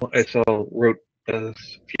Hill. I saw wrote a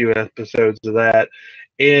few episodes of that,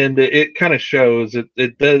 and it kind of shows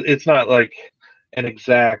it does. It's not like an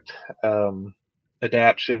exact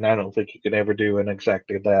adaptation. I don't think you could ever do an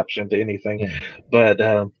exact adaptation to anything, Yeah. but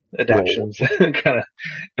Cool. adaptions kind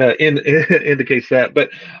of indicates that.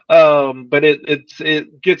 But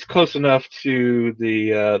it gets close enough to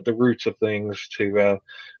the roots of things to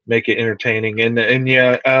make it entertaining. And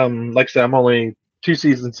yeah, like I said, I'm only 2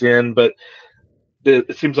 seasons in, but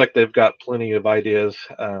it seems like they've got plenty of ideas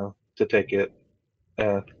to take it.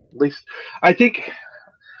 At least, I think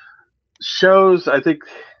shows. I think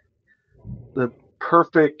the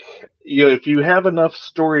perfect. If you have enough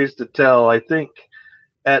stories to tell, I think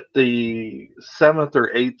at the seventh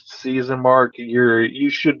or eighth season mark, you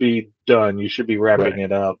should be done. You should be wrapping Right.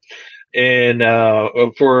 it up. And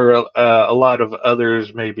for a lot of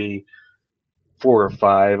others, maybe 4 or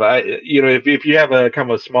 5. If you have a kind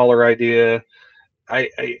of a smaller idea, I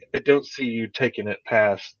don't see you taking it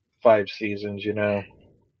past 5 seasons. Yeah,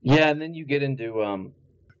 and then you get into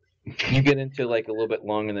like a little bit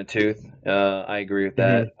long in the tooth. I agree with Hmm.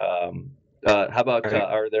 that. How about Right.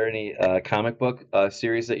 are there any comic book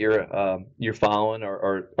series that you're following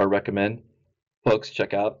or recommend folks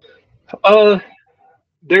check out? Uh,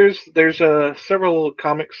 there's several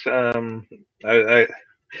comics. I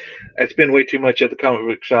spend way too much at the comic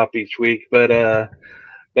book shop each week, but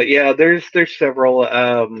yeah, there's several.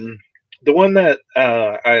 The one that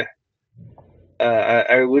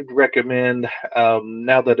I would recommend,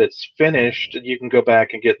 now that it's finished, you can go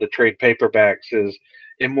back and get the trade paperbacks, is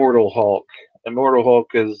Immortal Hulk. Immortal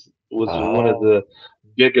Hulk was one of Oh, the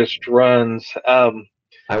biggest runs. I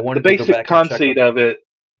The wanted to go basic back and check conceit them. of it,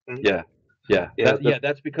 mhm, Yeah, yeah, yeah, yeah.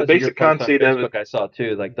 That's the because of your basic post on conceit of it, Facebook. I saw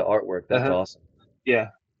too, like the artwork. That's uh-huh, awesome. yeah,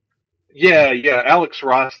 yeah. Alex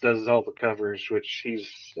Ross does all the covers, which he's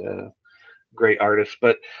a great artist.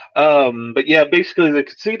 But yeah, basically the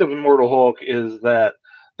conceit of Immortal Hulk is that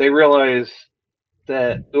they realize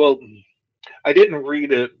that, well, I didn't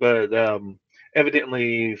read it, but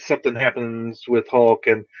evidently something happens with Hulk,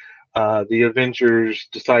 and the Avengers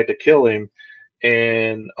decide to kill him,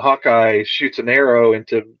 and Hawkeye shoots an arrow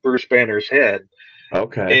into Bruce Banner's head,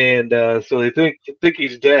 Okay. and so they think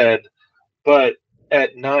he's dead, but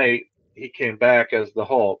at night he came back as the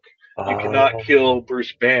Hulk. You cannot kill Oh,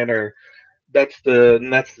 Bruce Banner. That's the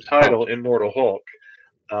huh. title, Immortal Hulk.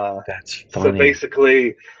 Uh, That's so funny.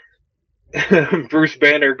 basically, Bruce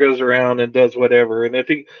Banner goes around and does whatever, and if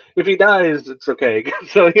he dies, it's okay.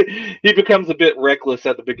 So he becomes a bit reckless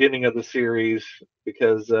at the beginning of the series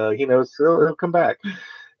because he knows he'll come back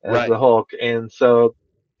as Right. the Hulk, and so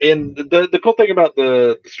and the cool thing about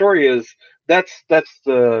the story is that's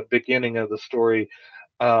the beginning of the story.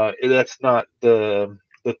 That's not the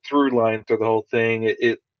through line through the whole thing.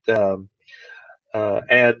 It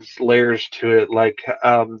adds layers to it. Like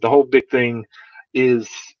the whole big thing is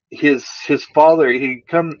his father. He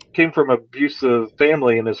came from an abusive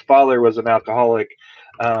family, and his father was an alcoholic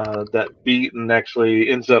that beat and actually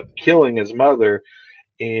ends up killing his mother.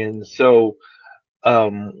 And so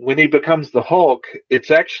when he becomes the Hulk,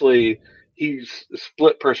 it's actually he's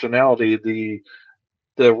split personality.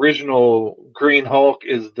 The original Green Hulk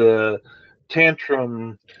is the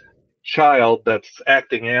tantrum child that's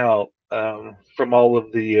acting out from all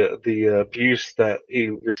of the abuse that he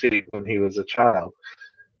received when he was a child.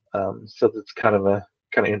 So that's kind of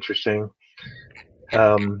interesting.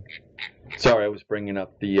 Um, Sorry, I was bringing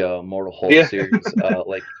up the Mortal Hulk yeah, series,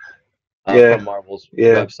 yeah, from Marvel's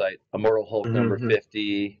yeah. website. Immortal Hulk number Hmm.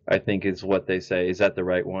 50, I think is what they say. Is that the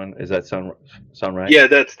right one? Is that sound right? Yeah,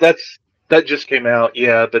 that's That just came out,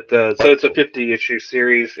 yeah. But so it's a 50-issue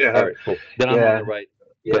series. All right, cool. Then I'm on Yeah, the right.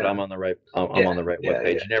 But yeah, I'm on the right. I'm yeah, on the right yeah,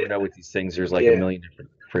 webpage. You never know with these things. There's like a yeah, million different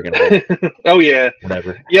friggin' holes. yeah. Oh yeah,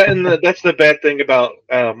 Whatever. yeah. And that's the bad thing about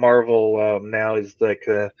Marvel now is like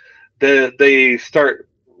they start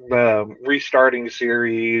restarting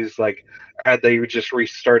series. Like they just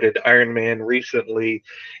restarted Iron Man recently,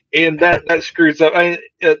 and that screws up.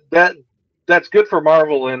 That's good for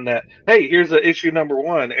Marvel in that, hey, here's a issue number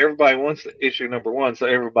one. Everybody wants issue number one, so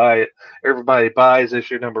everybody buys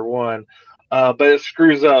issue number one. But it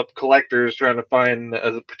screws up collectors trying to find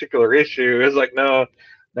a particular issue. It's like, no,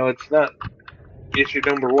 it's not issue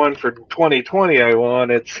number one for 2020. I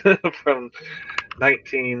want it's from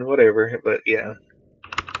 19 whatever. But yeah.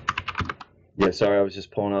 Yeah, sorry, I was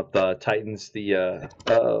just pulling up Titans, the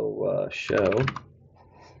show.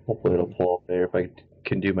 Hopefully it'll pull up there if I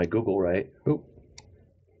can do my Google right. Oop.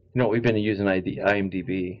 You know, we've been using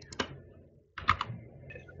IMDb.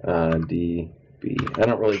 DB. I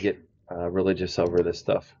don't really get religious over this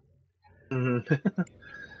stuff. Mm-hmm.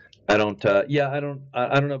 I don't. Yeah, I don't.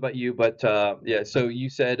 I don't know about you, but yeah. So you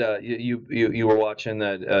said you were watching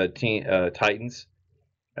the Titans,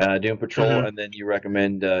 Doom Patrol, Mm-hmm. and then you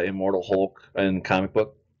recommend Immortal Hulk in comic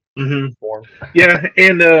book Mm-hmm. form. Yeah,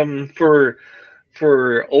 and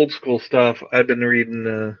for old school stuff, I've been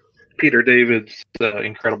reading Peter David's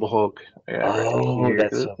Incredible Hulk every Oh, year.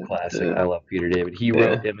 that's so classic. I love Peter David. He Yeah,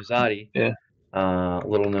 wrote Imazadi, yeah.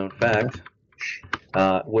 little known fact,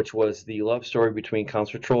 which was the love story between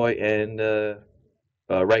Counselor Troy and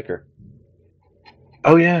Riker.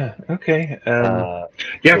 Oh yeah, okay. Yeah,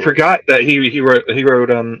 I So forgot that he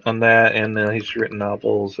wrote on that, and he's written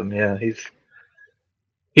novels, and yeah,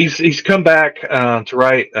 he's come back to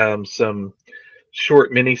write some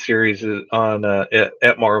short miniseries on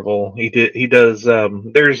at Marvel. He does.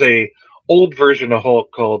 There's a old version of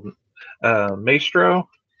Hulk called Maestro,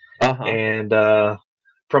 uh-huh. and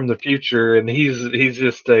from the future, and he's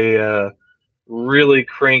just a really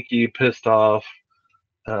cranky, pissed off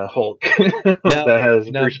Hulk Now, that has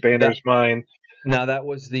now Bruce that Banner's mind. Now that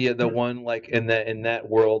was the one like in that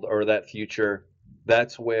world or that future.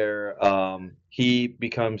 That's where he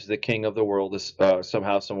becomes the king of the world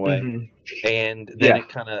somehow, some way, Hmm. and then Yeah. it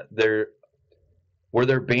kind of were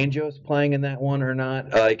there banjos playing in that one or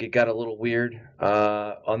not? Like it got a little weird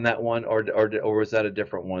on that one, or was that a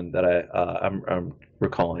different one that I'm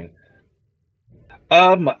recalling?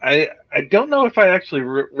 I don't know if I actually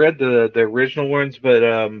read the original ones,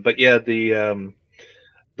 but yeah, the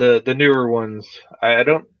newer ones. I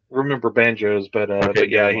don't remember banjos, Okay, but never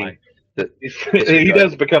yeah, mind. The, he disregard.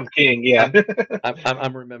 does become king. Yeah. I'm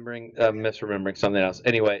I'm remembering misremembering something else.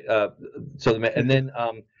 Anyway, and then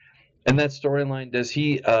in that storyline, does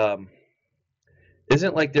he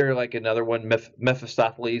isn't like there like another one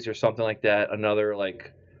Mephistopheles or something like that? Another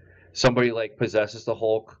like somebody like possesses the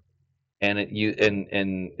Hulk, and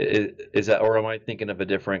is that, or am I thinking of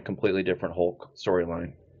a completely different Hulk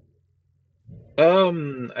storyline?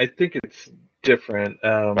 I think it's different.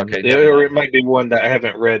 Okay, never Or it mind. might be one that I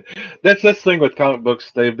haven't read. That's the thing with comic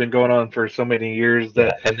books; they've been going on for so many years Yeah,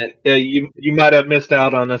 that and then you might have missed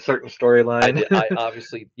out on a certain I storyline. did. I Uh-huh.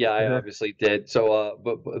 obviously did. So,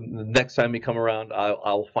 but next time you come around,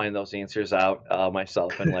 I'll find those answers out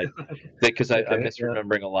myself and like, because I'm Okay. Yeah.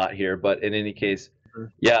 misremembering a lot here. But in any case,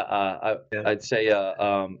 Mhm. yeah, Yeah. I'd say,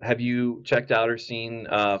 have you checked out or seen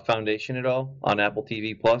Foundation at all on Apple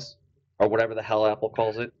TV Plus or whatever the hell Apple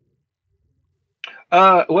calls it?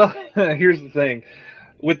 Well, here's the thing.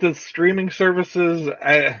 With the streaming services,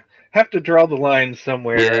 I have to draw the line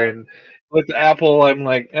somewhere, Yeah, and with Apple, I'm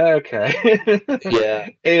like, okay, yeah.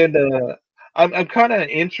 and I'm kind of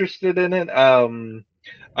interested in it. I'm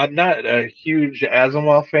not a huge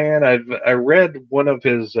Asimov fan. I read one of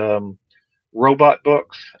his robot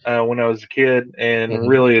books when I was a kid, and Hmm.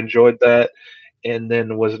 really enjoyed that. And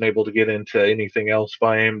then wasn't able to get into anything else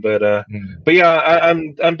by him, but yeah,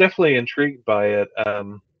 I'm definitely intrigued by it.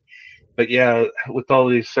 But yeah, with all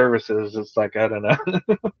these services, it's like I don't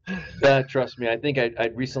know. Trust me, I think I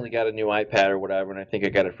recently got a new iPad or whatever, and I think I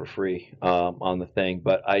got it for free on the thing.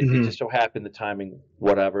 But it Mhm. just so happened the timing,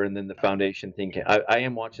 whatever, and then the foundation thing. I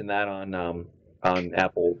am watching that on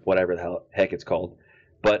Apple, whatever the heck it's called.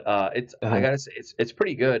 But I Uh-huh. gotta say it's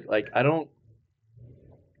pretty good. Like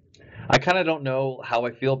I kind of don't know how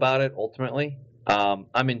I feel about it ultimately.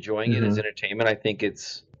 I'm enjoying it as Mhm. entertainment. I think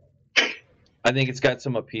it's got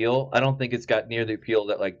some appeal. I don't think it's got near the appeal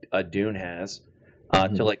that like a Dune has to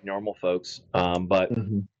Mhm. like normal folks. But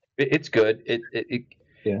Mhm. it's good.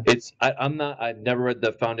 Yeah. I'm not. I've never read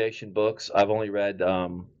the Foundation books. I've only read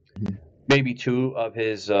Mhm. maybe two of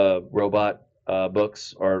his robot.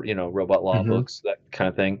 books, or robot law Hmm. books, that kind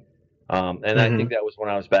of thing. And I think Hmm. that was when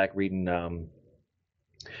I was back reading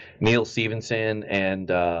Neil Stevenson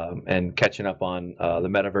and catching up on the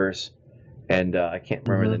metaverse, and I can't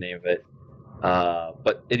remember the Hmm. name of it.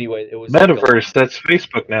 But anyway, it was like a Metaverse, that's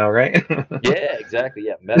Facebook now, right? yeah, exactly,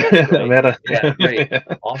 yeah, Meta, right? Meta. Yeah, great,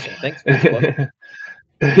 awesome, thanks Facebook.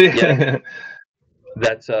 Yeah,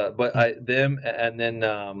 that's but I them and then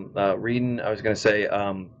reading. I was gonna say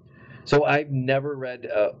so I've never read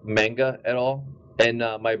manga at all, and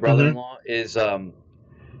my Hmm. brother-in-law is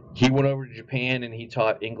he went over to Japan and he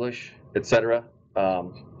taught English, etc.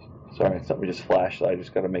 Um, Sorry, something just flashed. So I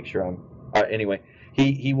just got to make sure I'm. Anyway,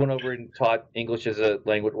 he went over and taught English as a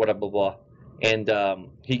language, whatever, blah blah, and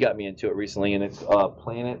he got me into it recently, and it's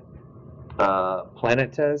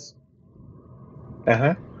Planetes.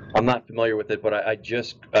 Uh-huh. I'm not familiar with it, but I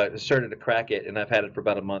just started to crack it, and I've had it for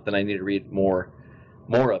about a month, and I need to read more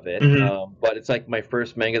of it. Hmm. But it's like my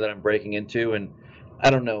first manga that I'm breaking into, and I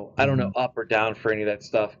don't know Hmm. up or down for any of that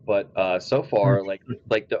stuff, but so far,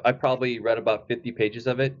 I probably read about 50 pages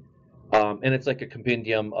of it, and it's like a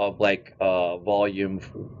compendium of like volume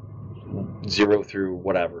zero through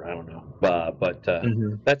whatever, I don't know, but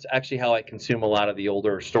Hmm. that's actually how I consume a lot of the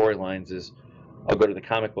older storylines. Is I'll go to the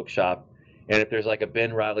comic book shop, and if there's like a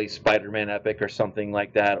Ben Riley Spider-Man epic or something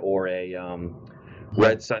like that, or a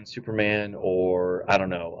Red Sun Superman, or I don't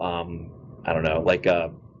know, like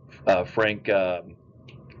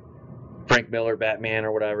Frank Miller Batman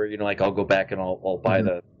or whatever. Like I'll go back and I'll buy Hmm.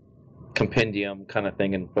 the compendium kind of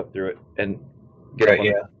thing and flip through it and get up Right. on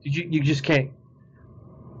the. Yeah. You just can't.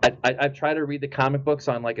 I try to read the comic books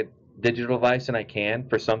on like a digital device, and I can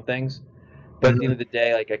for some things, but at the end Hmm. of the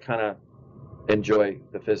day, like I kind of enjoy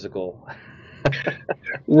the physical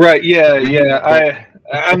Right. Yeah. reading Yeah.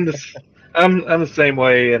 the book. I'm the same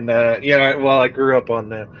way, and yeah. Well, I grew up on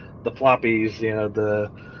the floppies.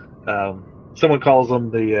 Someone calls them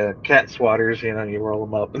the cat swatters. You roll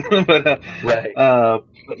them up. Right.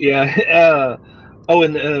 But yeah. Oh,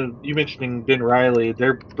 and you mentioning Ben Riley,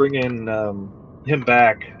 they're bringing him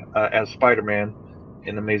back as Spider-Man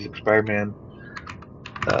in Amazing Spider-Man.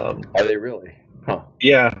 Um, Are they really? Huh.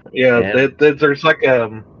 yeah, yeah. Yeah. There's like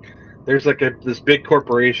a this big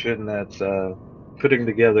corporation that's putting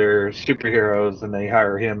together superheroes, and they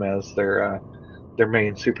hire him as their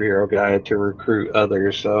main superhero guy to recruit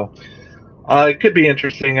others. So it could be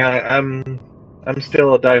interesting. I'm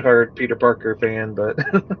still a diehard Peter Parker fan, but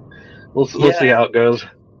we'll see Yeah. how it goes.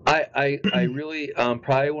 I really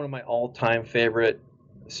probably one of my all-time favorite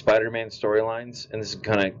Spider-Man storylines, and this is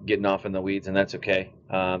kind of getting off in the weeds, and that's okay.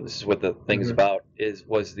 This is what the thing is Hmm. about.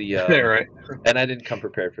 Was the Right. and I didn't come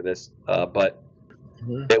prepared for this, but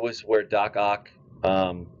Hmm. it was where Doc Ock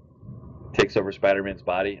um, takes over Spider-Man's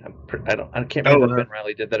body. I can't remember Oh. if Ben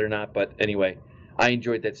Riley did that or not, but anyway, I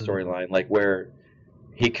enjoyed that Mhm. storyline, like where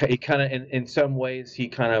he kind of in some ways he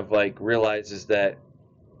kind of like realizes that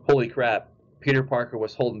holy crap, Peter Parker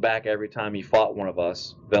was holding back every time he fought one of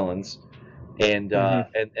us villains, Mhm.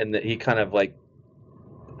 and that he kind of like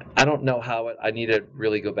I don't know how I need to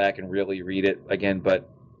really go back and really read it again, but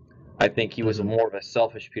I think he was Mhm. more of a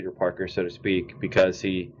selfish Peter Parker, so to speak, because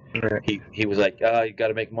Right. he was like, you got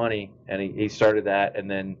to make money, and he started that, and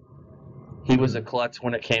then he was a Mhm. klutz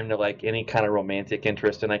when it came to like any kind of romantic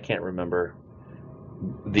interest, and I can't remember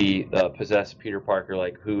the possessed Peter Parker,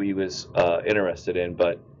 like who he was interested in,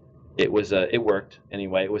 but it worked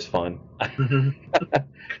anyway. It was fun. Mhm.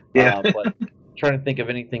 Yeah. But trying to think of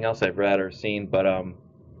anything else I've read or seen, but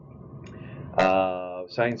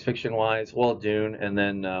science fiction wise, well, Dune, and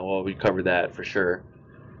then well, we covered that for sure.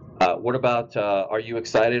 What about? Are you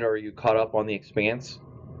excited, or are you caught up on the Expanse?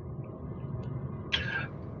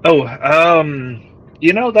 Oh,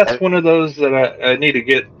 that's Or, one of those that I need to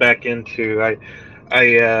get back into.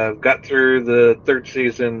 I got through the third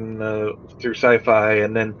season through sci-fi,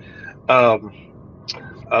 and then um,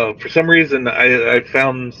 for some reason I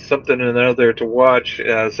found something or another to watch,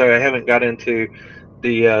 so I haven't got into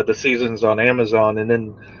the seasons on Amazon. And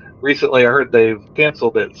then recently I heard they've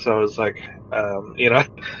canceled it, so I was like,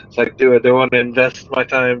 it's like, do I want to invest my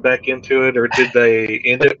time back into it, or did they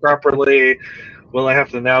end it properly? Will I have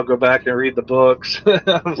to now go back and read the books? I'm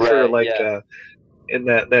sort of right? like Yeah. in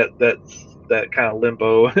that kind of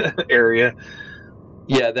limbo area.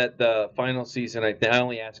 Yeah, that the final season. I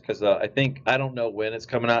only asked because I don't know when it's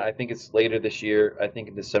coming out. I think it's later this year. I think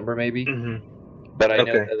in December maybe. Hmm. But I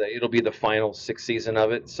know Okay. that it'll be the final sixth season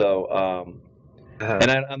of it. So, Uh-huh.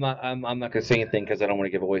 and I'm not gonna say anything because I don't want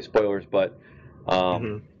to give away spoilers. But um,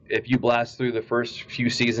 Hmm. if you blast through the first few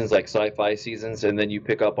seasons, like sci-fi seasons, and then you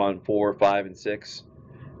pick up on 4, 5, and 6,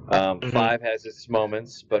 Mhm. 5 has its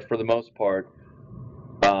moments, but for the most part,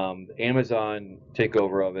 Amazon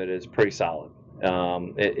takeover of it is pretty solid.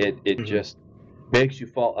 It Mhm. just makes you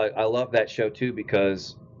fall. I love that show too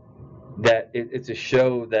because it's a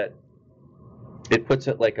show that it puts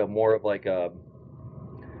it like a more of like a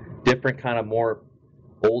different kind of more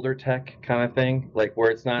older tech kind of thing, like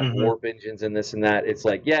where it's not Mhm. warp engines and this and that. It's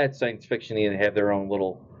like, yeah, it's science fiction and they have their own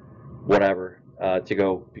little whatever to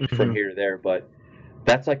go from Mhm. here to there, but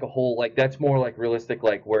that's like a whole like that's more like realistic,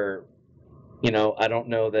 like where I don't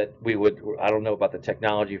know that we would. I don't know about the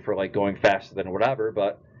technology for like going faster than whatever,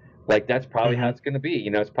 but like that's probably how Mhm. it's going to be.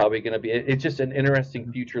 It's probably going to be. It's just an interesting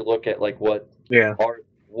Mhm. future look at like Yeah.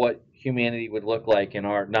 what humanity would look like in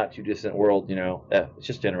our not too distant world. It's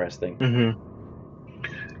just interesting. Mhm.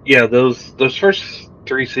 Yeah, those first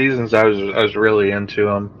three seasons, I was really into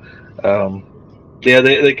them. Um, yeah,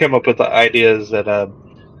 they come up with the ideas that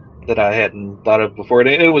I hadn't thought of before.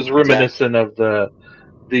 It was Exactly. reminiscent of the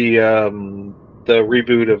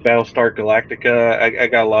reboot of Battlestar Galactica. I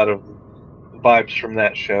got a lot of vibes from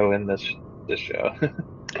that show in this show.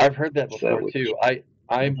 I've heard that So, before which, too.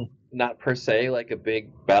 I'm mhm. not per se like a big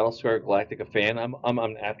Battlestar Galactica fan. I'm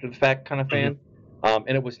an after the fact kind of Mhm. fan,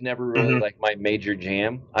 and it was never really Mhm. like my major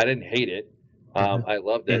jam. I didn't hate it. Mhm. I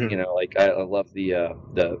loved it. Mhm. Like I love the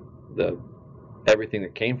everything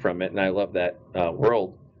that came from it, and I love that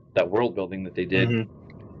world building that they did.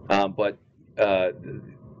 Mhm. But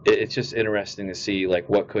it's just interesting to see like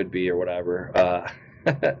what could be or whatever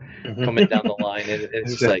Mhm. coming down the line, and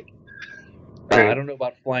it's just like I Right. don't know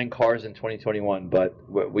about flying cars in 2021, but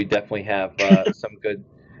we definitely have some good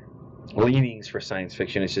leanings for science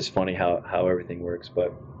fiction. It's just funny how everything works.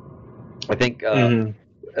 But I think Mhm.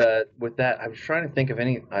 with that, I was trying to think of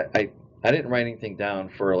any. I didn't write anything down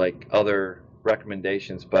for like other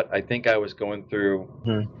recommendations, but I think I was going through.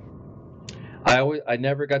 Mhm. I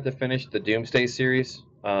never got to finish the Doomsday series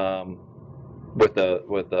with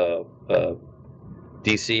the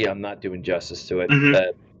DC. I'm not doing justice to it,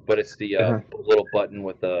 Mhm. but it's the Uh-huh. little button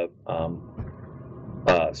with the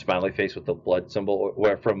smiley face with the blood symbol.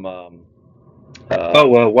 Where from? Uh,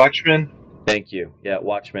 Oh, Watchmen. thank you. Yeah,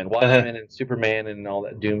 Watchmen, Uh-huh. Watchmen, and Superman, and all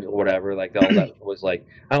that Doom, whatever. Like all that was like.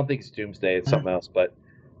 I don't think it's Doomsday. It's something else, but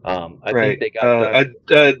I think Right. they got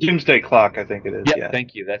the. Doomsday Clock, I think it is. Yep, Yeah.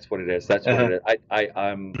 thank you. That's what it is. That's what it Uh-huh. is.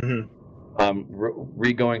 I'm Mhm.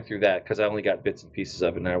 re-going through that because I only got bits and pieces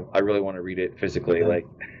of it, and I really want to read it physically, Uh, like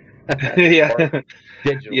yeah. or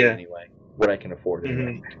digitally Yeah. anyway, what I can afford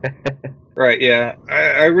anyway. Mhm. Right. Yeah.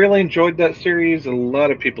 I really enjoyed that series. A lot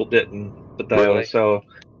of people didn't, but Really? so,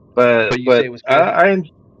 But you say but it was good?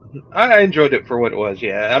 I enjoyed it for what it was.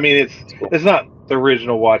 Yeah. I mean, That's cool. it's not the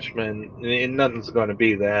original Watchmen, and nothing's going to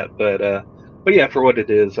be that. But yeah, for what it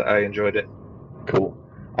is, I enjoyed it. Cool.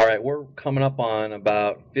 All right, we're coming up on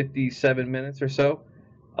about 57 minutes or so.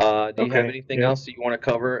 Do you have Okay. anything Yeah. else that you want to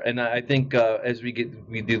cover? And I think as we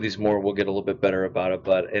do these more, we'll get a little bit better about it.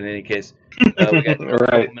 But in any case, we got a couple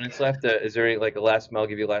Right. minutes left. Is there any, like a last? I'll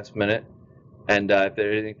give you a last minute. And if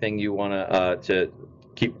there's anything you want to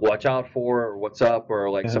keep watch out for, or what's up, or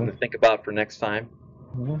like Uh-huh. something to think about for next time,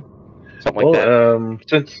 Uh-huh. something like Well, that.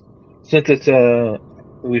 since it's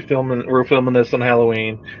we're filming this on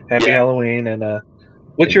Halloween. Happy Yeah, Halloween! And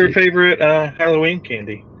what's your indeed. favorite Halloween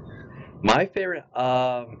candy? My favorite,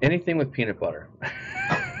 anything with peanut butter.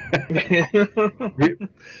 Re-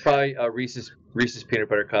 Probably Reese's peanut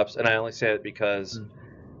butter cups, and I only say it because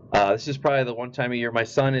this is probably the one time a year my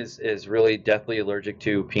son is really deathly allergic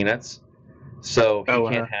to peanuts, so he Oh,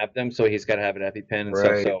 can't have them. So he's got to have an EpiPen and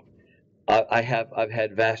stuff. right. So I've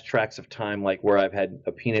had vast tracts of time like where I've had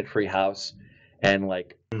a peanut-free house, and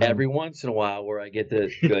like Hmm. every once in a while where I get to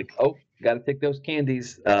be like, oh, got to take those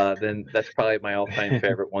candies. Then that's probably my all-time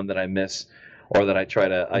favorite one that I miss, or that I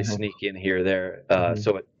Hmm. sneak in here or there, Hmm.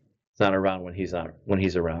 so it's not around when he's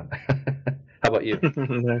around. How about you?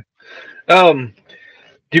 um,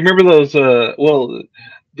 do you remember those? Well,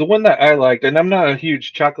 the one that I liked, and I'm not a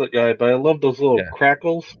huge chocolate guy, but I love those little Yeah.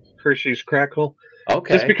 crackles, Hershey's crackle, just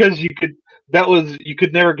Okay. because you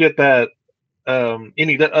could never get that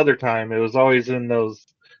any other time. It was always in those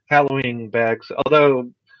Halloween bags.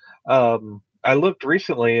 Although I looked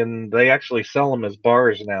recently and they actually sell them as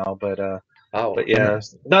bars now. Oh, But yeah,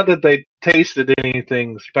 interesting. not that they tasted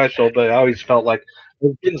anything special, but I always felt like I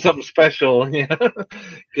was getting something special. Yeah,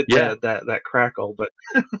 get Yeah. that crackle. But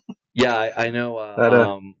Yeah, I know.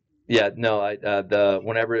 that Yeah, no, the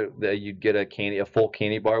whenever you'd get a full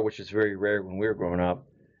candy bar, which is very rare when we were growing up,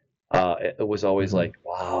 it was always mhm, like,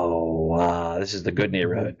 wow, this is the good mhm,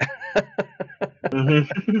 neighborhood.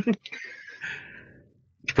 mhm.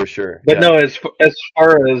 For sure. But Yeah. no, as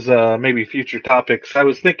far as maybe future topics, I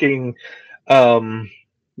was thinking um,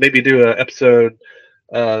 maybe do a episode.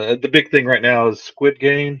 The big thing right now is Squid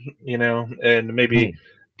Game, and maybe Hmm.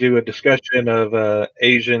 do a discussion of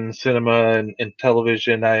Asian cinema and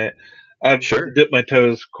television. I've Sure. dipped my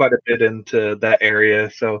toes quite a bit into that area,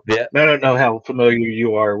 so Yeah. I don't know how familiar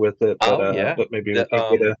you are with it, Oh yeah. but maybe we The,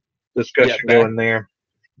 can get a yeah. discussion going there.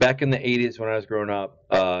 Back in the '80s when I was growing up,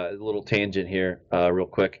 a little tangent here, real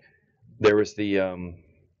quick. There was the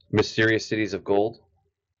Mysterious Cities of Gold,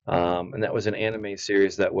 and that was an anime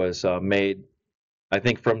series that was made, I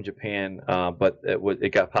think, from Japan, but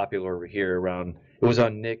it got popular over here around. It was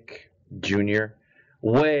on Nick Jr.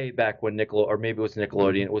 way back when or maybe it was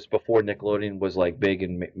Nickelodeon. It was before Nickelodeon was like big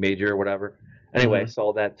and major or whatever. Anyway, I Hmm.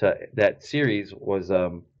 saw that series was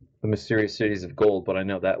the Mysterious Cities of Gold, but I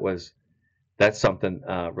know that's something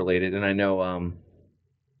related, and I know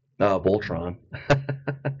Voltron.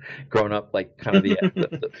 Growing up, like kind of the Yeah, end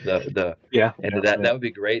yeah, of that. yeah. That would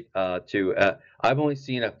be great to. I've only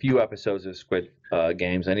seen a few episodes of Squid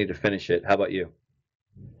Games. I need to finish it. How about you?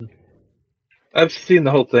 I've seen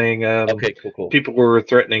the whole thing. Okay, cool, cool. People were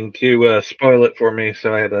threatening to spoil it for me,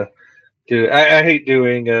 so I had to do it. I hate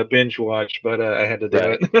doing binge watch, but I had to do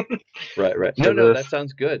Right, it right, right. No, for no, this. that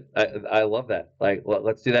sounds good. I love that. Like,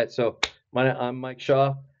 let's do that. So, I'm Mike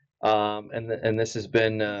Shaw, and this has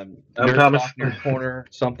been I'm Nerd Thomas. Talk, Nerd Corner,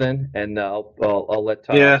 something, and I'll let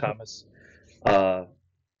Yeah, Thomas uh,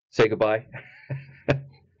 say goodbye.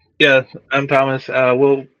 yeah, I'm Thomas.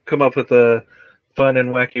 We'll come up with a fun and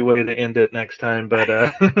wacky way to end it next time,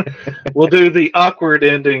 but we'll do the awkward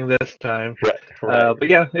ending this time. Right, right. But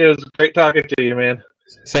yeah, it was great talking to you, man.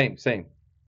 Same, same.